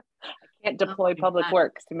can't deploy public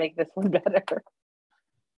works to make this one better.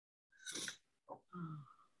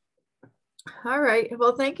 All right.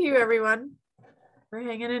 Well, thank you everyone for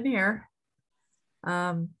hanging in here.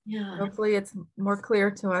 Yeah. Hopefully it's more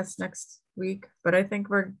clear to us next week, but I think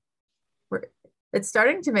it's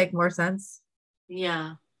starting to make more sense.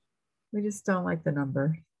 Yeah. We just don't like the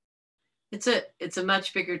number. It's a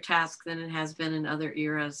much bigger task than it has been in other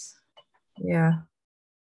eras. Yeah.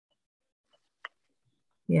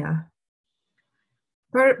 Yeah.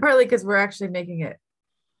 Partly because we're actually making a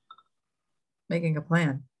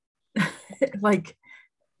plan. Like,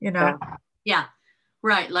 you know. Yeah.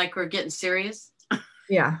 Right. Like we're getting serious.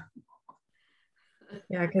 Yeah.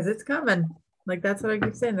 Yeah, because it's coming. Like that's what I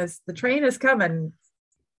keep saying. The train is coming.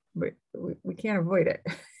 We can't avoid it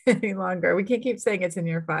any longer. We can't keep saying it's in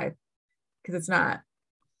year 5 because it's not.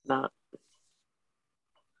 Not.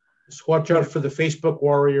 Just watch out for the Facebook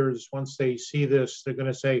warriors. Once they see this, they're going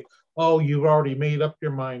to say, "Oh, you've already made up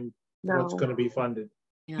your mind what's going to be funded."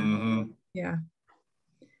 Yeah. Mm-hmm. Yeah.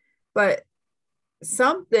 But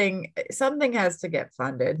something has to get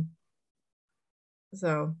funded.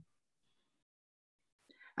 So,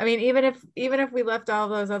 I mean, even if we left all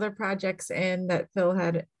those other projects in that Phil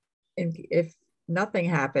had, if nothing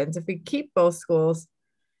happens, if we keep both schools,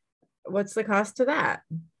 what's the cost to that?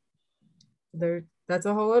 That's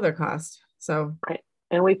a whole other cost. So, right.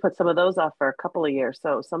 And we put some of those off for a couple of years.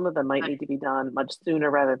 So some of them might need to be done much sooner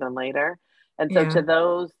rather than later. And so to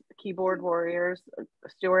those keyboard warriors,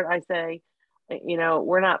 Stuart, I say, you know,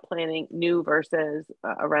 we're not planning new versus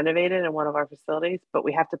renovated in one of our facilities, but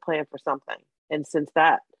we have to plan for something. And since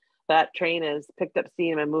that train has picked up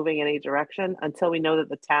steam and moving in a direction, until we know that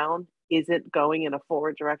the town isn't going in a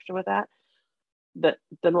forward direction with that, then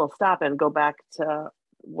we'll stop and go back to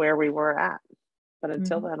where we were at. But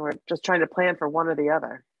until then, we're just trying to plan for one or the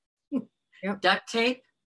other. Yep. Duct tape.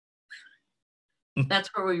 That's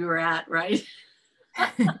where we were at, right?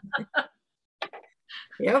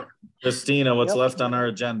 Yep. Christina, what's left on our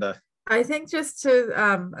agenda? I think just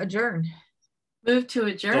to adjourn. Move to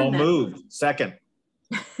adjourn. So moved. Second.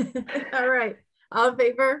 All right. All in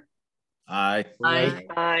favor? Aye. Aye.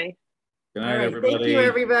 Aye. Good night, right. everybody. Thank you,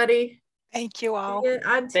 everybody. Thank you all. See you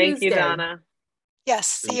on Tuesday. Thank you, Donna. Yes,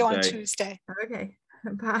 see you on Tuesday. Okay.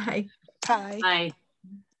 Bye. Bye. Bye.